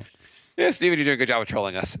pretty funny. Yeah, Steven, you're doing a good job of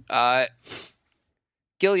trolling us.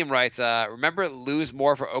 Gilliam writes, remember lose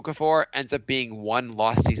more for Okafor ends up being one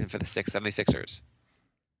lost season for the 76ers.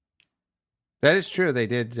 That is true. They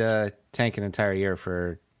did tank an entire year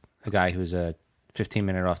for a guy who's a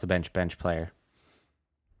 15-minute off the bench player.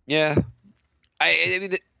 Yeah. I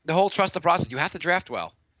mean, the whole trust the process. You have to draft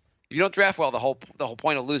well. If you don't draft well, the whole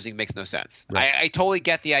point of losing makes no sense. Right. I totally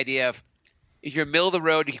get the idea of if you're middle of the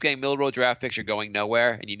road, you keep getting middle of the road draft picks, you're going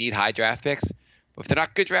nowhere, and you need high draft picks. But if they're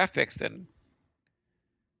not good draft picks, then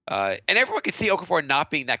and everyone could see Okafor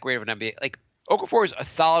not being that great of an NBA. Like Okafor is a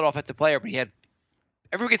solid offensive player, but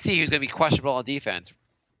everyone could see he was going to be questionable on defense.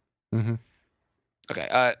 Mm-hmm. Okay.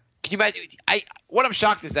 Can you imagine? What I'm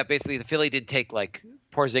shocked is that basically the Philly didn't take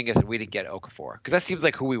Porzingis and we didn't get Okafor because that seems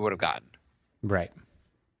like who we would have gotten. Right.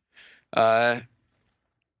 We're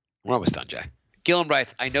almost done, Jay. Gillen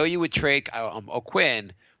writes, I know you would trade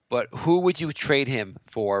O'Quinn, but who would you trade him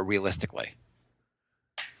for realistically?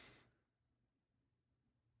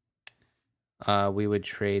 We would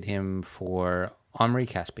trade him for Omri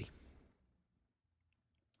Caspi.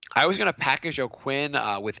 I was going to package O'Quinn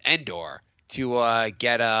with Endor to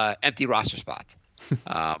get an empty roster spot.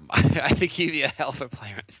 I think he'd be a hell of a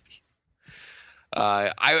player on this team.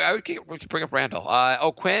 I would bring up Randall.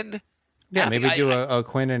 O'Quinn. Yeah, maybe do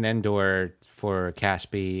O'Quinn and Endor for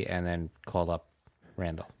Caspi and then call up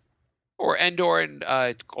Randall. Or Endor and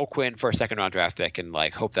O'Quinn for a second-round draft pick and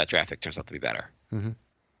hope that draft pick turns out to be better.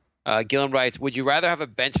 Mm-hmm. Gillen writes, would you rather have a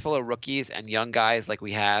bench full of rookies and young guys like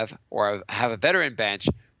we have or have a veteran bench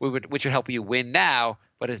which would help you win now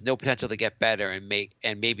but has no potential to get better and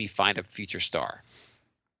maybe find a future star?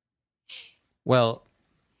 Well,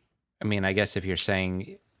 I mean, I guess if you're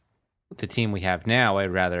saying the team we have now,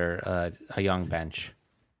 I'd rather a young bench.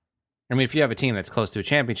 I mean, if you have a team that's close to a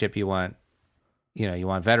championship, you want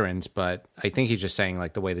veterans, but I think he's just saying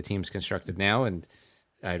the way the team's constructed now, and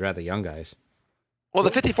I'd rather young guys. Well,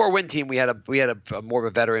 the 54-win team, we had a more of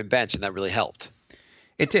a veteran bench, and that really helped.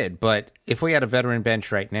 It did, but if we had a veteran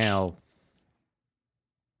bench right now,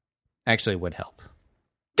 actually it would help.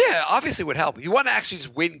 Yeah, obviously it would help. If you want to actually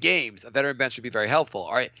just win games, a veteran bench would be very helpful.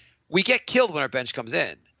 All right, we get killed when our bench comes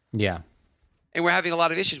in. Yeah. And we're having a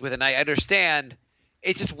lot of issues with it, and I understand.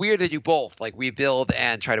 It's just weird to do both, rebuild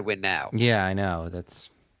and try to win now. Yeah, I know. There's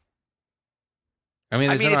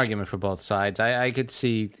an argument for both sides. I could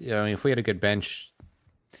see, if we had a good bench.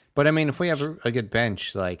 But, if we have a good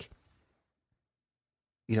bench,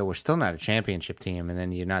 we're still not a championship team, and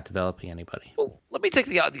then you're not developing anybody. Well, let me take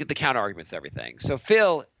the counter arguments to everything. So,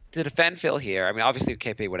 Phil, to defend Phil here, obviously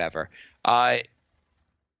KP, whatever. The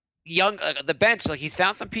bench, he's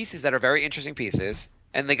found some pieces that are very interesting pieces,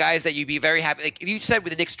 and the guys that you'd be very happy. If you said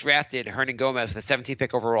with the Knicks drafted Hernan Gomez with a 17th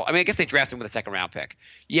pick overall, I guess they drafted him with a second-round pick.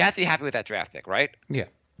 You have to be happy with that draft pick, right? Yeah.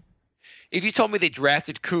 If you told me they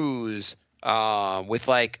drafted Kuz with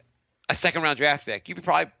a second-round draft pick, you'd be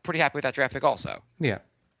probably pretty happy with that draft pick also. Yeah.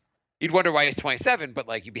 You'd wonder why he's 27, but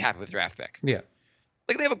like you'd be happy with the draft pick. Yeah.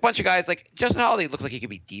 Like they have a bunch of guys like Justin Holiday looks like he could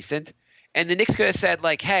be decent, and the Knicks could have said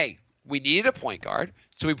like, hey, we needed a point guard,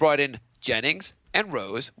 so we brought in Jennings and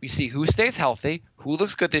Rose. We see who stays healthy, who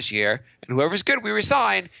looks good this year, and whoever's good, we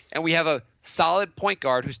resign, and we have a solid point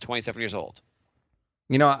guard who's 27 years old.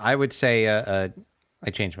 You know, I would say I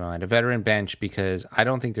changed my mind. A veteran bench, because I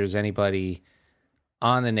don't think there's anybody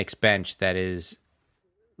on the Knicks bench that is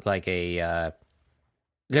like a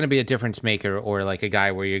going to be a difference maker, or like a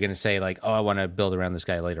guy where you're going to say like, oh, I want to build around this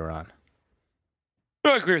guy later on.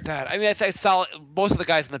 I agree with that. I mean, I think solid. Most of the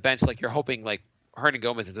guys on the bench, like you're hoping like Hernan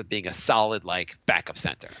Gomez ends up being a solid like backup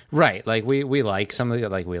center. Right. Like we like some of the,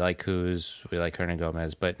 like we like Kuz, we like Hernan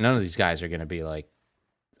Gomez, but none of these guys are going to be like,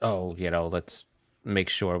 oh, you know, let's make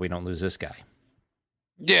sure we don't lose this guy.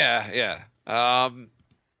 Yeah.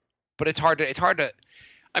 But it's hard to.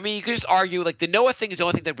 I mean, you could just argue like the Noah thing is the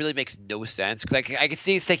only thing that really makes no sense, because I can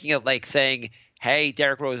see he's thinking of like saying, "Hey,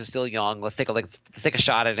 Derrick Rose is still young. Let's take a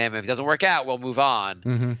shot at him. If it doesn't work out, we'll move on."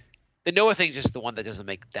 Mm-hmm. The Noah thing is just the one that doesn't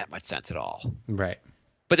make that much sense at all. Right.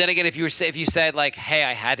 But then again, if you said like, "Hey,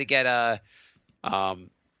 I had to get a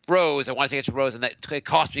Rose. I wanted to get you Rose, and that it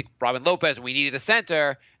cost me Robin Lopez, and we needed a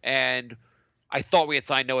center, and I thought we had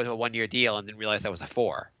signed Noah to a 1-year deal, and didn't realize that was a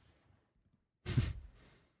 4."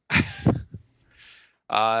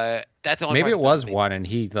 That's the only maybe it was 1, and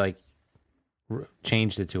he like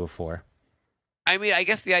changed it to a 4. I mean, I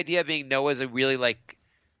guess the idea being Noah's a really like,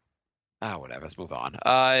 whatever. Let's move on.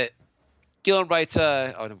 Gillen writes,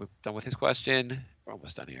 no, we're done with his question. We're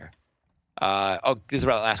almost done here. This is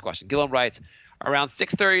about the last question. Gillen writes, around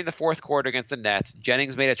 6:30 in the fourth quarter against the Nets,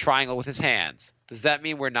 Jennings made a triangle with his hands. Does that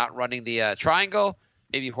mean we're not running the triangle?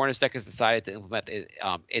 Maybe Hornacek has decided to implement it.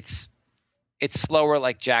 It's slower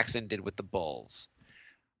like Jackson did with the Bulls.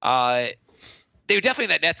 They were definitely in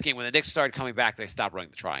that Nets game when the Knicks started coming back. They stopped running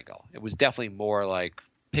the triangle. It was definitely more like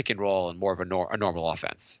pick and roll and more of a normal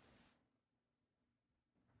offense.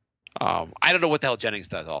 I don't know what the hell Jennings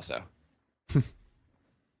does. Also,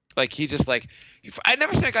 like he just like I've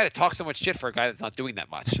never seen a guy that talks so much shit for a guy that's not doing that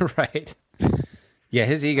much. Right. Yeah,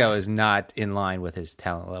 his ego is not in line with his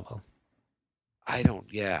talent level. I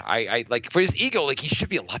don't. Yeah, I like for his ego, like he should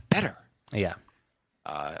be a lot better. Yeah.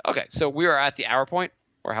 Okay, so we are at the hour point,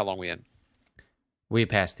 or how long are we in? We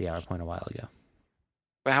passed the hour point a while ago.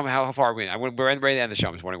 How far are we in? We're ready to end the show.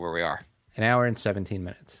 I'm just wondering where we are. 1 hour and 17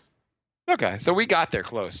 minutes. Okay, so we got there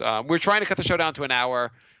close. We're trying to cut the show down to an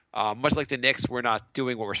hour. Much like the Knicks, we're not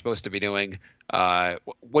doing what we're supposed to be doing. What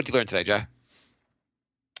did you learn today, Jay?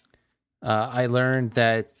 I learned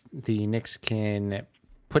that the Knicks can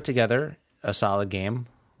put together a solid game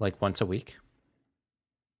like once a week.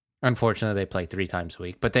 Unfortunately, they play 3 times a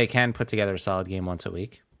week, but they can put together a solid game once a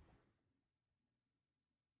week.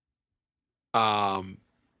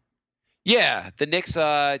 Yeah, the Knicks,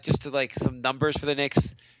 just to like some numbers for the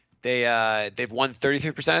Knicks, they've won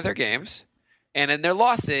 33% of their games, and in their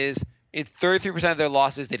losses, in 33% of their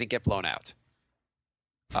losses, they didn't get blown out.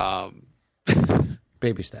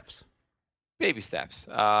 Baby steps. Baby steps.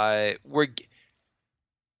 I'm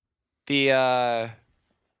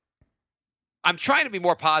trying to be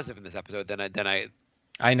more positive in this episode than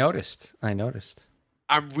I noticed.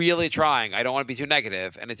 I'm really trying. I don't want to be too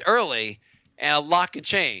negative, and it's early, and a lot can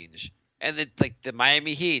change. And like the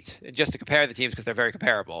Miami Heat, and just to compare the teams because they're very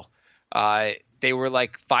comparable, they were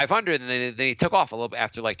like 500, and they took off a little bit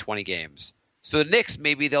after like 20 games. So the Knicks,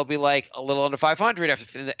 maybe they'll be like a little under 500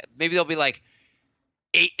 after. Maybe they'll be like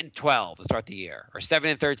 8-12 to start the year, or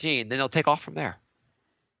 7-13. Then they'll take off from there.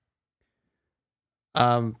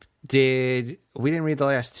 We didn't read the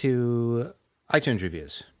last 2 iTunes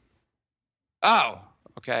reviews? Oh,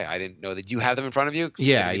 okay. I didn't know that. You have them in front of you?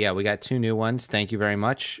 Yeah. We got 2 new ones. Thank you very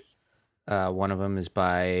much. One of them is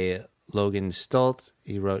by Logan Stolt.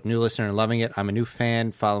 He wrote, "New listener and loving it. I'm a new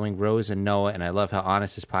fan following Rose and Noah, and I love how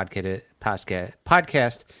honest this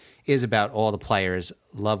podcast is about all the players.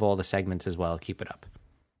 Love all the segments as well. Keep it up."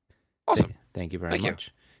 Awesome. Thank you very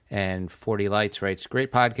much. And 40 Lights writes,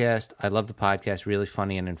 "Great podcast. I love the podcast. Really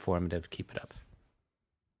funny and informative. Keep it up."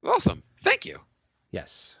 Awesome. Thank you.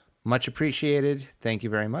 Yes. Much appreciated. Thank you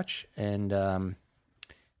very much. And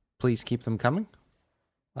please keep them coming.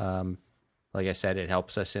 Like I said, it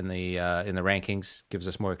helps us in the rankings, gives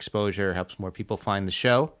us more exposure, helps more people find the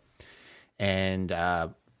show. And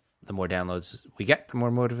the more downloads we get, the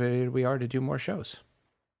more motivated we are to do more shows.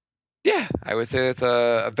 Yeah, I would say that's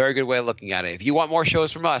a very good way of looking at it. If you want more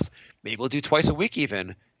shows from us, maybe we'll do twice a week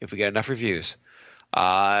even if we get enough reviews.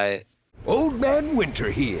 Old Man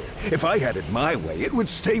Winter here. If I had it my way, it would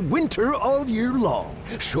stay winter all year long.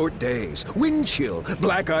 Short days, wind chill,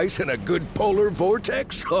 black ice, and a good polar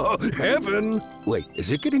vortex. Oh, heaven. Wait,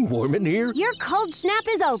 is it getting warm in here? Your cold snap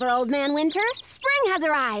is over, Old Man Winter. Spring has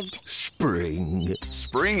arrived. Spring.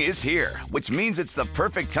 Spring is here, which means it's the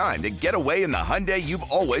perfect time to get away in the Hyundai you've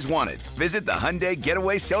always wanted. Visit the Hyundai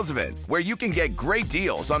Getaway Sales Event, where you can get great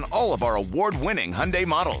deals on all of our award-winning Hyundai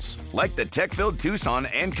models, like the tech-filled Tucson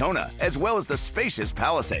and Kona, as well as the spacious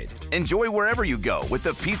Palisade. Enjoy wherever you go with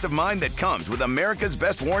the peace of mind that comes with America's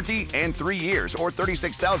best warranty and 3 years or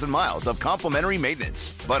 36,000 miles of complimentary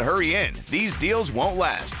maintenance. But hurry in, these deals won't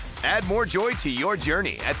last. Add more joy to your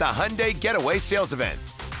journey at the Hyundai Getaway Sales Event.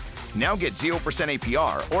 Now get 0%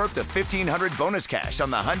 APR or up to $1,500 bonus cash on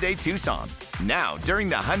the Hyundai Tucson. Now, during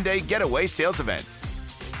the Hyundai Getaway Sales Event.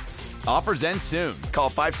 Offers end soon. Call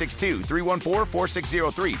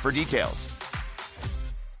 562-314-4603 for details.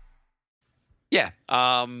 Yeah.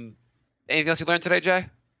 Anything else you learned today, Jay?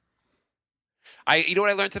 You know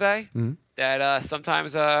what I learned today? Mm-hmm. That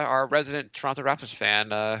sometimes our resident Toronto Raptors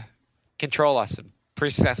fan control us and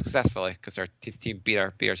pretty successfully because his team beat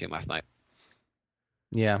our team last night.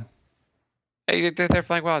 Yeah. Hey, they're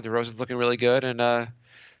playing well. DeRozan's looking really good, and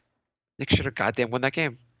Knicks should have goddamn won that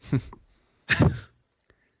game.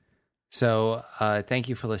 So thank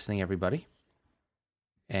you for listening, everybody.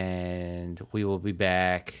 And we will be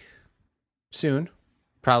back soon,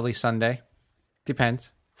 probably Sunday.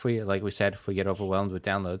 Depends. If we, like we said, if we get overwhelmed with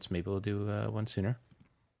downloads, maybe we'll do one sooner.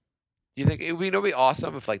 Do you think it would be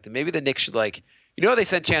awesome if maybe the Knicks should they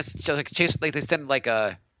send they send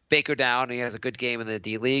a Baker down and he has a good game in the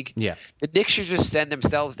D League. Yeah. The Knicks should just send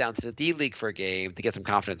themselves down to the D League for a game to get some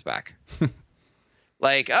confidence back.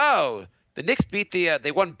 The Knicks beat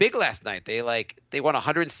they won big last night. They won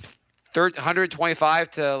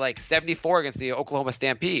 125 to 74 against the Oklahoma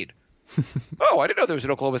Stampede. Oh, I didn't know there was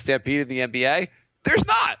an Oklahoma Stampede in the NBA. There's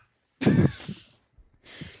not.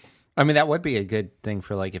 I mean, that would be a good thing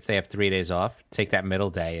for if they have 3 days off, take that middle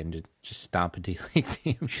day and just stomp a D League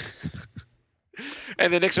team.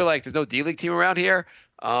 And the Knicks are there's no D League team around here.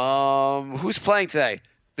 Who's playing today?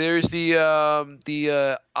 There's the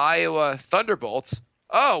Iowa Thunderbolts.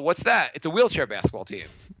 Oh, what's that? It's a wheelchair basketball team.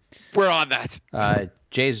 We're on that.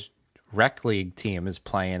 Jay's rec league team is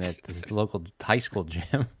playing at the local high school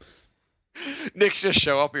gym. Knicks just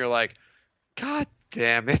show up and you're like, God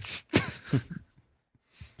damn it.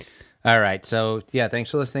 All right. So, yeah, thanks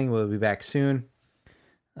for listening. We'll be back soon.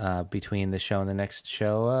 Between this show and the next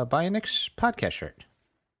show, buy a Knicks podcast shirt.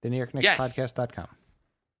 The New York Knicks podcast.com.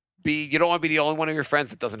 You don't want to be the only one of your friends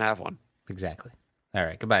that doesn't have one. Exactly. All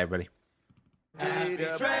right. Goodbye, everybody. Bye,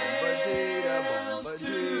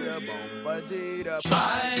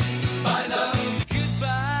 love.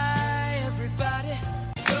 Goodbye, everybody.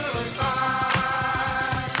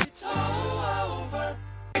 Goodbye. It's all over.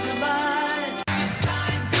 Goodbye. It's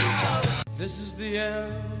time to go. This is the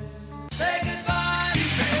end. Say goodbye. You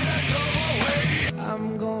better go away.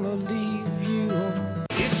 I'm gonna leave you.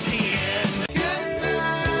 It's the end.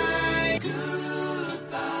 Goodbye.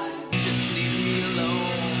 Goodbye. Just leave me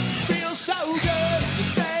alone. Feels so good to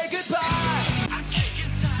say goodbye. I'm sick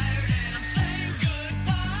and tired and I'm saying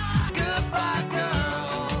goodbye. Goodbye,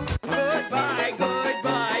 girl. Goodbye,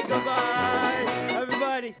 goodbye, goodbye,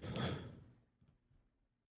 everybody.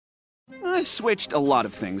 I've switched a lot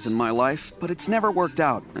of things in my life, but it's never worked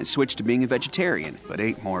out. I switched to being a vegetarian, but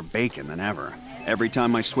ate more bacon than ever. Every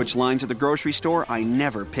time I switch lines at the grocery store, I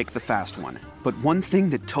never pick the fast one. But one thing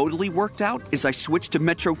that totally worked out is I switched to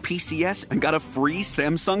Metro PCS and got a free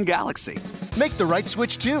Samsung Galaxy. Make the right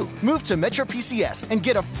switch too. Move to Metro PCS and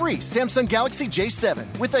get a free Samsung Galaxy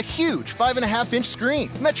J7 with a huge 5.5-inch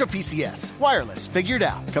screen. Metro PCS. Wireless. Figured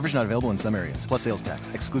out. Coverage not available in some areas, plus sales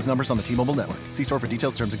tax. Excludes numbers on the T-Mobile network. See store for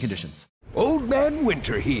details, terms, and conditions. Old Man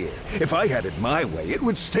Winter here. If I had it my way, it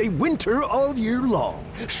would stay winter all year long.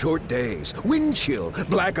 Short days, wind chill,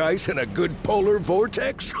 black ice, and a good polar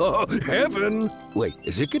vortex. Oh, heaven. Wait,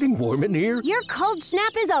 is it getting warm in here? Your cold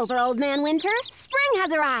snap is over, Old Man Winter. Spring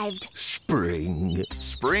has arrived. Spring.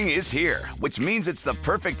 Spring is here, which means it's the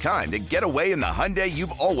perfect time to get away in the Hyundai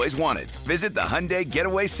you've always wanted. Visit the Hyundai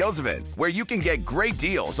Getaway Sales Event, where you can get great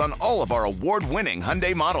deals on all of our award-winning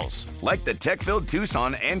Hyundai models, like the tech-filled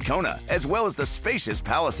Tucson and Kona, as well as the spacious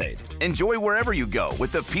Palisade. Enjoy wherever you go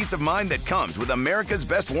with the peace of mind that comes with America's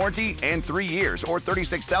best warranty and 3 years or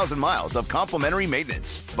 36,000 miles of complimentary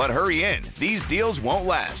maintenance. But hurry in, these deals won't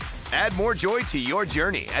last. Add more joy to your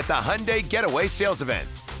journey at the Hyundai Getaway Sales Event.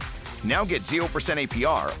 Now get 0%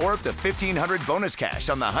 APR or up to $1,500 bonus cash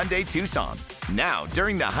on the Hyundai Tucson. Now,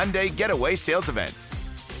 during the Hyundai Getaway Sales Event.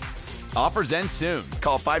 Offers end soon.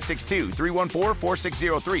 Call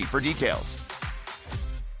 562-314-4603 for details.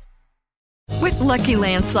 With Lucky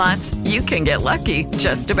Land Slots, you can get lucky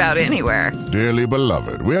just about anywhere. Dearly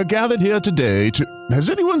beloved, we are gathered here today to... Has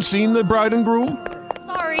anyone seen the bride and groom?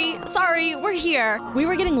 Sorry, we're here. We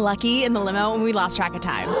were getting lucky in the limo and we lost track of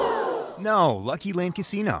time. No, Lucky Land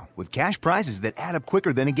Casino, with cash prizes that add up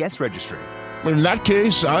quicker than a guest registry. In that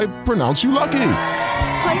case, I pronounce you lucky.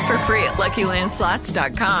 Play for free at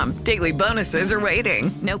LuckyLandSlots.com. Daily bonuses are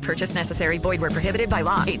waiting. No purchase necessary. Void where prohibited by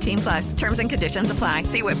law. 18+. Terms and conditions apply.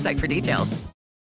 See website for details.